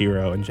word for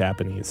hero in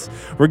Japanese.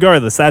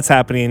 Regardless, that's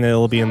happening.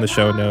 It'll be in the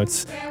show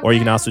notes, or you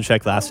can also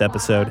check last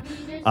episode.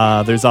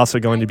 There's also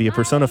going to be a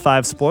Persona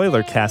 5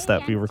 spoiler cast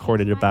that we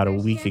recorded about a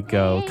week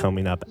ago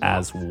coming up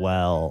as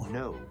well.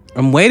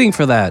 I'm waiting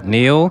for that,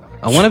 Neil.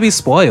 I want to be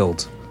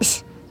spoiled.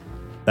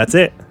 That's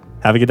it.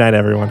 Have a good night,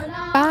 everyone.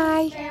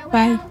 Bye.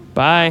 Bye.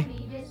 Bye.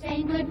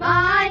 Saying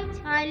goodbye,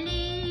 I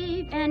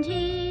leave and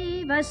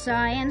heave a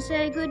sigh and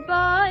say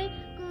goodbye,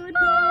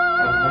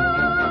 goodbye.